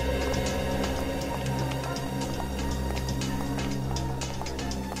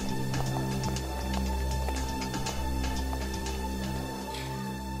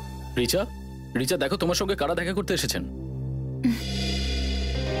 রিচা, রিচা দেখো তোমার সঙ্গে কারা দেখা করতে এসেছেন।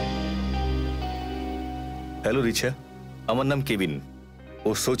 হ্যালো রিচা, আমার নাম কেভিন, ও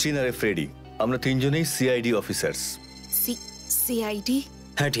সচিন আর ফ্রেডি। আমরা তিনজনেই সিআইডি অফিসার্স। সিআইডি?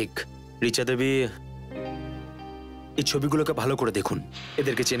 হ্যাঁ ঠিক। রিচা দেবী, এই ছবিগুলোকে ভালো করে দেখুন।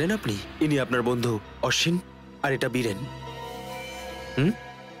 এদেরকে চেনেন আপনি? ইনি আপনার বন্ধু অশ্বিন, আর এটা বীরেন।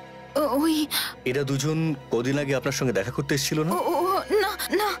 ওই এরা দুজন কদিন আগে আপনার সঙ্গে দেখা করতে এসেছিল না? না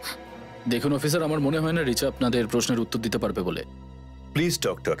না। দেখুন অফিসার, আমার মনে হয় না রিচা আপনাদের প্রশ্নের উত্তর দিতে পারবে বলে। প্লিজ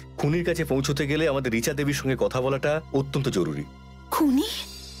ডক্টর, খুনির কাছে পৌঁছতে গেলে আমাদের রিচা দেবীর সঙ্গে কথা বলাটা অত্যন্ত জরুরি। খুনি?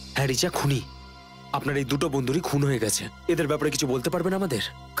 হ্যাঁ রিচা খুনি। আপনার এই দুটো বন্ধুরই খুন হয়ে গেছে। এদের ব্যাপারে কিছু বলতে পারবেন আমাদের?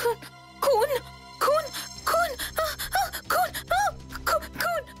 খুন খুন খুন খুন খুন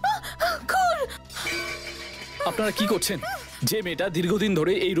খুন খুন। আপনারা কি করছেন? যে মেয়েটা দীর্ঘদিন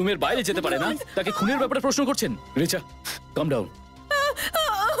ধরে এই রুমের বাইরে যেতে পারে না, তাকে খুনের ব্যাপারে প্রশ্ন করছেন? রিচা, কাম ডাউন।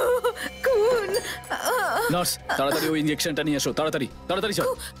 নার্স, তাড়াতাড়ি ওই ইনজেকশনটা নিয়ে এসো, তাড়াতাড়ি তাড়াতাড়ি চল।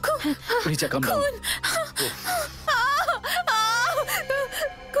 রিচা, কাম down.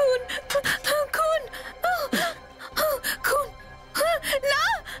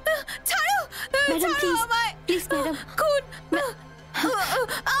 Madam please, please madam.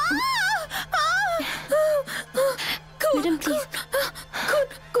 Madam please.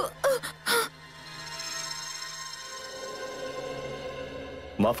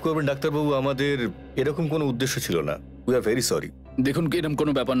 মাফ করবেন ডাক্তারবাবু, আমাদের এরকম কোনো উদ্দেশ্য ছিল না। We are very sorry. দেখুন, এরকম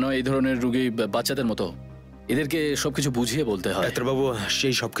কোনো ব্যাপার নয়। এই ধরনের রোগী বাচ্চাদের মতো, এদেরকে সবকিছু বুঝিয়ে বলতে হয়। ডাক্তারবাবু,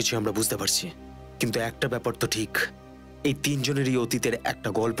 সেই সবকিছু আমরা বুঝতে পারছি, কিন্তু একটা ব্যাপার তো ঠিক, এই তিনজনেরই অতীতের একটা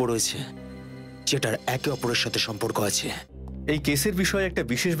গল্প রয়েছে যেটার একে অপরের সাথে সম্পর্ক আছে। এই কেসের বিষয়ে একটা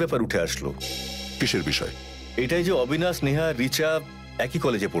বিশেষ ব্যাপার উঠে আসলো। কিসের বিষয়? এটাই যে অবিনাশ, নেহা, রিচা একই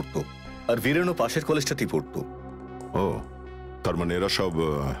কলেজে পড়তো, আর বীরেনও পাশের কলেজটাতেই পড়তো। ও, তার মানে এরা সব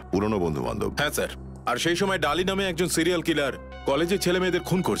পুরনো বন্ধু বান্ধব? হ্যাঁ স্যার। আর সেই সময় ডালি নামে একজন সিরিয়াল কিলার কলেজের ছেলে মেয়েদের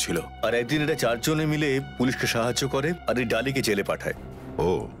খুন করছিল। আর একদিন এটা চারজনে মিলে পুলিশকে সাহায্য করে আর এই ডালিকে জেলে পাঠায়। ও,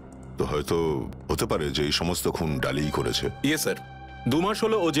 তো হয়তো হতে পারে যে এই সমস্ত খুন ডালিই করেছে। ইয়ে স্যার, 2 মাস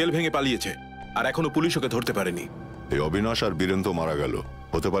হলো ও জেল ভেঙে পালিয়েছে, আর এখনো পুলিশ ওকে ধরতে পারেনি। এই অবিনাশ আর বীরেন তো মারা গেল,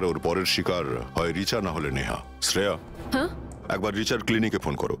 হতে পারে ওর পরের শিকার হয় রিচা না হলে নেহা। শ্রেয়া, একবার রিচার ক্লিনিকে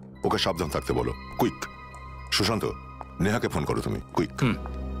ফোন করো, ওকে সাবধান থাকতে বলো। কুইক। সুশান্ত, নেহাকে ফোন করো তুমি, কুইক।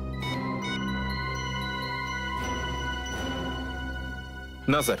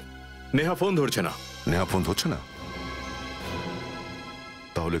 না স্যার, নেহা ফোন ধরছে না। নেহা ফোন ধরছে না?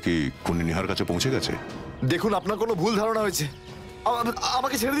 তাহলে কি খুনি নেহার কাছে পৌঁছে গেছে? দেখুন, আপনার কোনো ভুল ধারণা হয়েছে।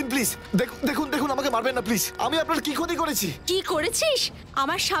 আমাকে ছেড়ে দিন প্লিজ। দেখুন দেখুন, আমাকে মারবেন না প্লিজ। আমি আপনার কি ক্ষতি করেছি? কি করেছিস?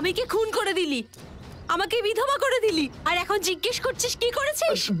 আমার স্বামীকে খুন করে দিলি, আমাকে বিধবা করে দিলি, আর এখন জিজ্ঞেস করছিস কি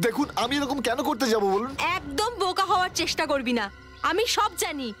করেছিস? দেখুন, আমি এরকম কেন করতে যাব বলুন? একদম বোকা হওয়ার চেষ্টা করবি না। আমি সব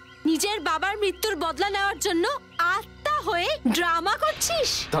জানি। নিজের বাবার মৃত্যুর বদলা নেওয়ার জন্য আত্মা হয়ে ড্রামা করছিস।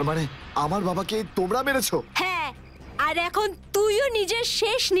 তার মানে আমার বাবাকে তোমরা মেরেছো? হ্যাঁ, আর এখন তুইও নিজের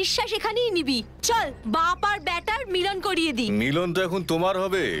শেষ নিঃশ্বাস এখানেই নিবি। চল, বাপ আর বেটার মিলন করিয়ে দি। মিলন তো এখন তোমার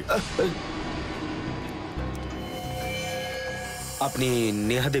হবে। আপনি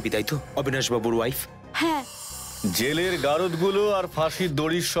নেহা দেবী, তাই তো? অবিনাশ বাবুর ওয়াইফ? হ্যাঁ। জেলের গারদগুলো আর ফাঁসির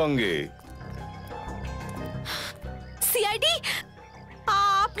দড়ির সঙ্গে। সিআইডি,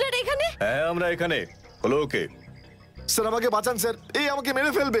 আপনার এখানে? হ্যাঁ, আমরা এখানে। হলো ওকে। স্যার, আমাকে বাঁচান স্যার, এই আমাকে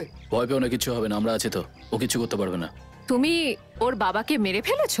মেরে ফেলবে। ভয় পেও না, কিছু হবে না, আমরা আছি তো, ও কিছু করতে পারবে না। তুমি ওর বাবাকে মেরে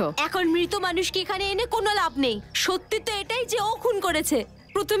ফেলেছো? এখন মৃত মানুষকে এখানে এনে কোনো লাভ নেই। সত্যি তো এটাই যে ও খুন করেছে।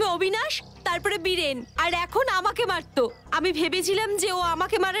 প্রথমে অবিনাশ, তারপরে বীরেন, আর এখন আমাকে মারতো। আমি ভেবেছিলাম যে ও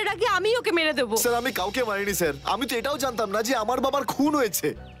আমাকে মারার আগে আমি ওকে মেরে দেবো। স্যার, আমি কাউকে মারিনি স্যার। আমি তো এটাও জানতাম না যে আমার বাবার খুন হয়েছে।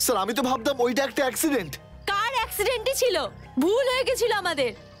 স্যার, আমি তো ভাবতাম ওইটা একটা অ্যাক্সিডেন্ট। কার অ্যাক্সিডেন্টই ছিল? ভুল হয়ে গেছিল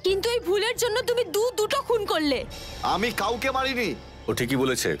আমাদের, কিন্তু এই ভুলের জন্য তুমি দুটো খুন করলে। আমি কাউকে মারিনি। ও ঠিকই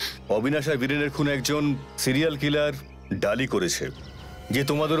বলেছে। অবিনাশ আর বীরেনের খুন একজন সিরিয়াল কিলার ডালি করেছে, যে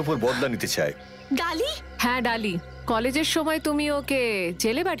তোমাদের উপর বদলা নিতে চায়। ডালি? হ্যাঁ, ডালি। কলেজের সময় তুমি ওকে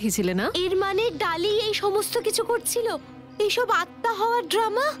জেলে পাঠিয়েছিলে না? এর মানে ডালি এই সমস্ত কিছু করছিল, এইসব আত্মা হওয়ার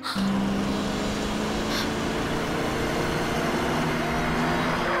ড্রামা।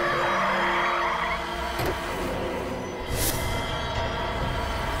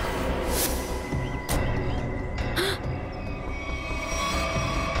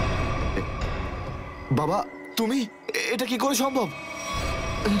 বাবা, তুমি? এটা কি করে সম্ভব?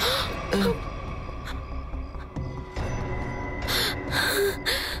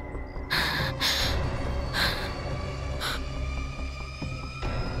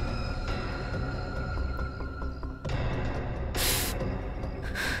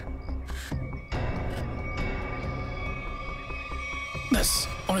 ব্যাস,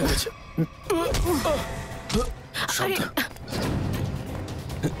 অনেক হয়েছে।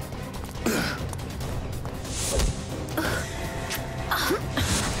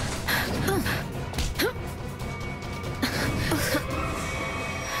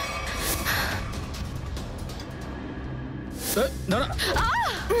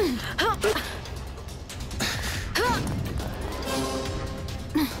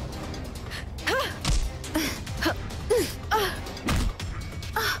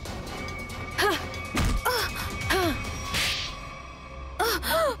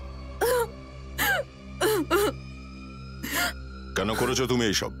 কেন করেছো তুমি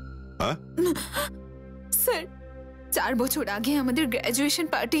এইসব? হ্যাঁ স্যার, 4 বছর আগে আমাদের গ্র্যাজুয়েশন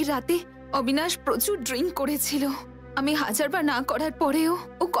পার্টির রাতে অবিনাশ প্রচুর ড্রিঙ্ক করেছিল। আমি হাজারবার না করার পরেও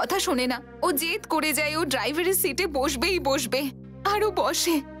ও কথা শোনে না। ও জেদ করে যায়, ও ড্রাইভারের সিটে বসবেই বসবে, আর ও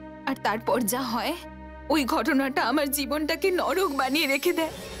বসে। আর তারপর যা হয়, ওই ঘটনাটা আমার জীবনটাকে নরক বানিয়ে রেখে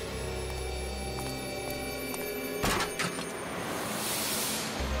দেয়।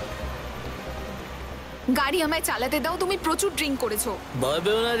 গাড়ি আমায় চালাতে দাও, তুমি প্রচুর ড্রিঙ্ক করেছো। ভয়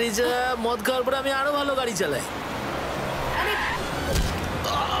পেও না রিচা, মদ খাওয়ার পর আমি আরো ভালো গাড়ি চালাই।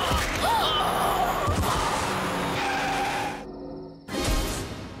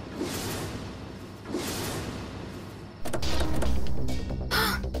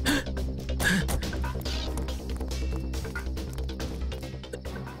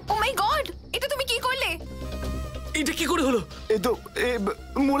 এটা কি করে হলো? এ তো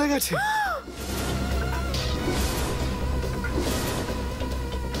মরে গেছে।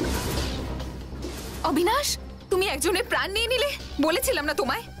 অবিনাশ, তুমি একজনের প্রাণ নিয়ে নিলে। বলেছিলাম না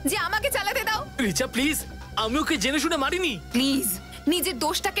তোমায় যে আমাকে চালাতে দাও। রিচা প্লিজ, আমি ওকে জেনে শুনে মারিনি। প্লিজ নিজের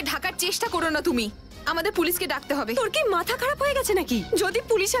দোষটাকে ঢাকার চেষ্টা করো না তুমি। আমাদের পুলিশকে ডাকতে হবে। তোর কি মাথা খারাপ হয়ে গেছে নাকি? যদি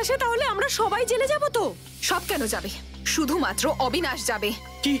পুলিশ আসে তাহলে আমরা সবাই জেলে যাব তো। সব কেন যাবে? শুধুমাত্র অবিনাশ যাবে।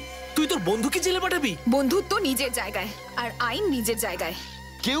 কি তুই তোর বন্ধুকে জেলে পাঠাবি? বন্ধুত্ব নিজের জায়গায় আর আইন নিজের জায়গায়।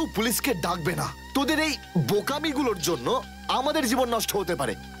 কেউ পুলিশকে ডাকবে না। তোদের এই বোকামিগুলোর জন্য আমাদের জীবন নষ্ট হতে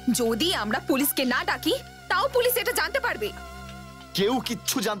পারে। যদি আমরা পুলিশকে না ডাকি তাও পুলিশ এটা জানতে পারবে। কেউ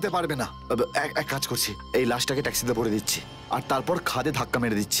কিচ্ছু জানতে পারবে না। এক কাজ করছি, এই লাশটাকে ট্যাক্সিতে ভরে দিচ্ছি আর তারপর খাদে ধাক্কা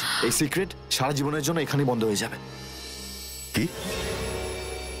মেরে দিচ্ছি। এই সিক্রেট সারা জীবনের জন্য এখানেই বন্ধ হয়ে যাবে। কি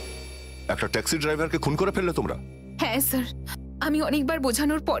একটা ট্যাক্সি ড্রাইভারকে খুন করে ফেললে তোমরা? হ্যাঁ স্যার, আমি অনেকবার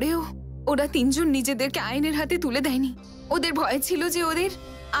বোঝানোর পরেও ওরা তিনজন নিজেদেরকে আইনের হাতে তুলে দেয়নি। ওদের ভয় ছিল যে ওদের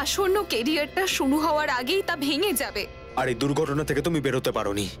আসন্ন কেরিয়ারটা শুরু হওয়ার আগেই তা ভেঙে যাবে। আর এই দুর্ঘটনা থেকে তুমি বেরোতে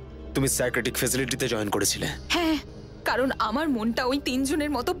পারোনি, তুমি সাইকিয়াট্রিক ফ্যাসিলিটিতে জয়েন করেছিলে। হ্যাঁ, কারণ আমার মনটা ওই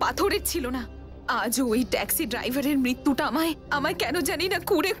তিনজনের মতো পাথরের ছিল না। আজ ওই ট্যাক্সি ড্রাইভারের মৃত্যুটা আমায় কেন জানি না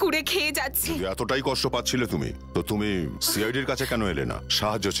কুড়ে কুড়ে খেয়ে যাচ্ছে। এতটাই কষ্ট পাচ্ছিলে তুমি, তো তুমি সিআইডির কাছে কেন এলে না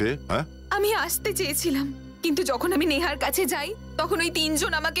সাহায্য চেয়ে? হ্যাঁ, আমি আসতে চেয়েছিলাম, কিন্তু যখন আমি নেহার কাছে যাই তখন ওই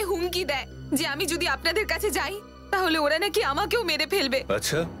তিনজন আমাকে হুমকি দেয় যে আমি যদি আপনাদের কাছে যাই তাহলে ওরা নাকি আমাকেও মেরে ফেলবে।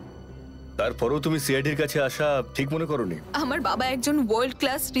 আচ্ছা, তারপরেও তুমি সিআইডির কাছে আসা ঠিক মনে করোনি? আমার বাবা একজন ওয়ার্ল্ড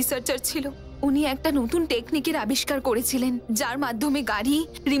ক্লাস রিসার্চার ছিল। উনি একটা নতুন টেকনিকের আবিষ্কার করেছিলেন যার মাধ্যমে গাড়ি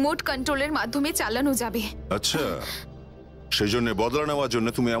রিমোট কন্ট্রোলের মাধ্যমে চালানো যাবে। আচ্ছা, সেই জন্য বদলা নেওয়ার জন্য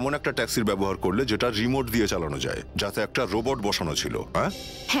তুমি এমন একটা ট্যাক্সির ব্যবহার করলে যেটা রিমোট দিয়ে চালানো যায়, যাতে একটা রোবট বসানো ছিল।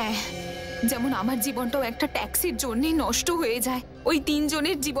 হ্যাঁ, যেমন আমার জীবনটাও একটা ট্যাক্সির জন্যই নষ্ট হয়ে যায়, ওই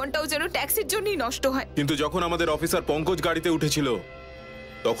তিনজনের জীবনটাও যেন ট্যাক্সির জন্যই নষ্ট হয়। কিন্তু যখন আমাদের অফিসার পঙ্কজ গাড়িতে উঠেছিল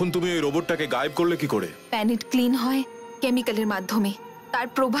তখন তুমি ওই রোবটটাকে গায়েব করলে কি করে? প্ল্যানেট ক্লিন হয় কেমিক্যালের মাধ্যমে। তার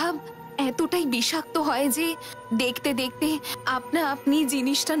প্রভাব এতটাই বিষাক্ত হয় যে দেখতে দেখতে আপনি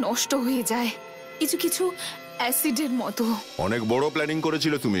জিনিসটা নষ্ট হয়ে যায়, কিছু কিছু অ্যাসিডের মতো। অনেক বড় প্ল্যানিং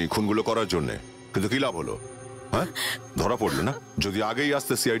করেছিলে তুমি খুনগুলো করার জন্য, কিন্তু কি লাভ হলো? হ্যাঁ, ধরা পড়লে না? যদি আগেই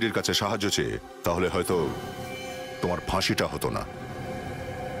আসতে সিআইডির কাছে সাহায্য চেয়ে, তাহলে হয়তো তোমার ফাঁসিটা হতো না।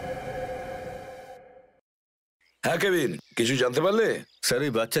 হ্যাঁ কেভিন, কিছু জানতে পারলে? স্যার,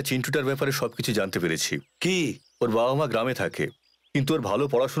 ওই বাচ্চা চিন্টুটার ব্যাপারে সবকিছু জানতে পেরেছি। কি? ওর বাবা মা গ্রামে থাকে, কিন্তু ওর ভালো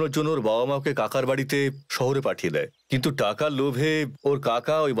পড়াশোনার জন্য ওর বাবা মা ওকে কাকার বাড়িতে শহরে পাঠিয়ে দেয়। কিন্তু টাকার লোভে ওর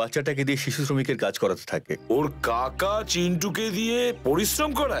কাকা ওই বাচ্চাটাকে দিয়ে শিশু শ্রমিকের কাজ করাতে থাকে। ওর কাকা চিন্টুকে দিয়ে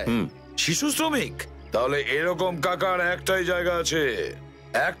পরিশ্রম করায়? শিশু শ্রমিক? তাহলে এরকম কাকার একটাই জায়গা আছে,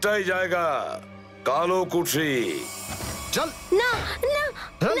 একটাই জায়গা, কালো কুঠরি। চল না না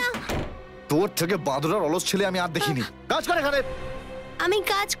না, তোর থেকে বাঁদরার অলস ছেলে আমি আর দেখিনি। কাজ করে এখানে। আমি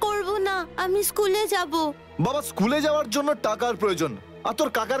কাজ করব না, আমি স্কুলে যাব। বাবা, স্কুলে যাওয়ার জন্য টাকার প্রয়োজন, আর তোর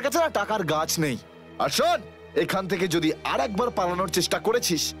কাকার কাছে না টাকার গাছ নেই। আর শোন, এখান থেকে যদি আর একবার পালানোর চেষ্টা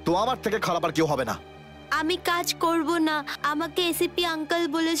করেছিস তো আমার থেকে খারাপ আর কেউ হবে না। আমি কাজ করব না, আমাকে এসিপি আঙ্কেল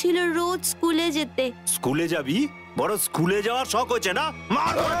বলেছিল রোজ স্কুলে যেতে। স্কুলে যাবি? বড় স্কুলে যাওয়ার শখ হচ্ছে না?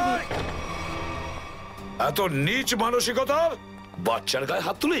 এত নীচ মানসিকতার বাচ্চার গায়ে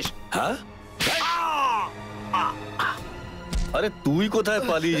হাত তুলিস? হ্যাঁ, আরে তুই কোথায়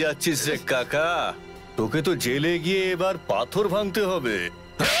পালিয়ে যাচ্ছিস রে কাকা? তোকে তো জেলে গিয়ে এবার পাথর ভাঙতে হবে।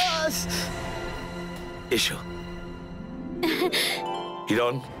 এসো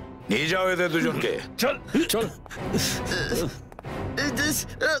হিরণ, নিয়ে যাও এদের দুজনকে। চল চল।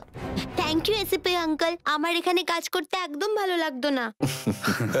 থ্যাংক ইউ এসিপি আঙ্কেল, আমার এখানে কাজ করতে একদম ভালো লাগতো না।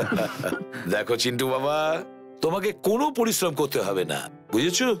 দেখো চিন্টু বাবা, তোমাকে কোনো পরিশ্রম করতে হবে না,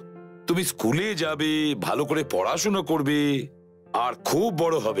 বুঝেছো? তুমি স্কুলে যাবে, ভালো করে পড়াশোনা করবে, আর খুব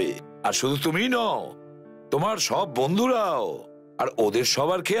বড় হবে। আর শুধু তুমি নও, তোমার সব বন্ধুরাও, আর ওদের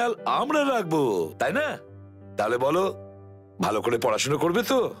সবার খেয়াল আমরা রাখবো, তাই না? তাহলে বলো, ভালো করে পড়াশোনা করবে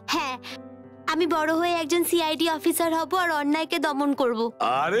তো? হ্যাঁ, আমি বড় হয়ে একজন সিআইডি অফিসার হব আর অন্যায়কে দমন করব।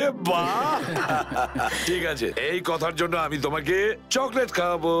 আরে বাহ, ঠিক আছে, এই কথার জন্য আমি তোমাকে চকলেট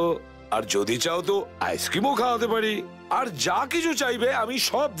খাওয়াবো, আর যদি চাও তো আইসক্রিমও খাওয়াতে পারি, আর যা কিছু চাইবে আমি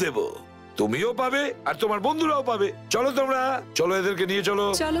সব দেব। তুমিও পাবে আর তোমার বন্ধুরাও পাবে। চলো তোমরা, চলো এদেরকে নিয়ে চলো।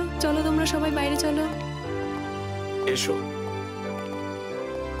 চলো চলো, তোমরা সবাই বাইরে চলো। এসো।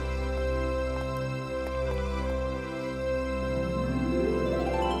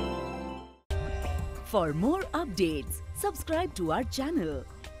 For more updates, subscribe to our channel,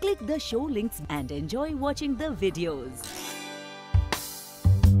 click the show links and enjoy watching the videos.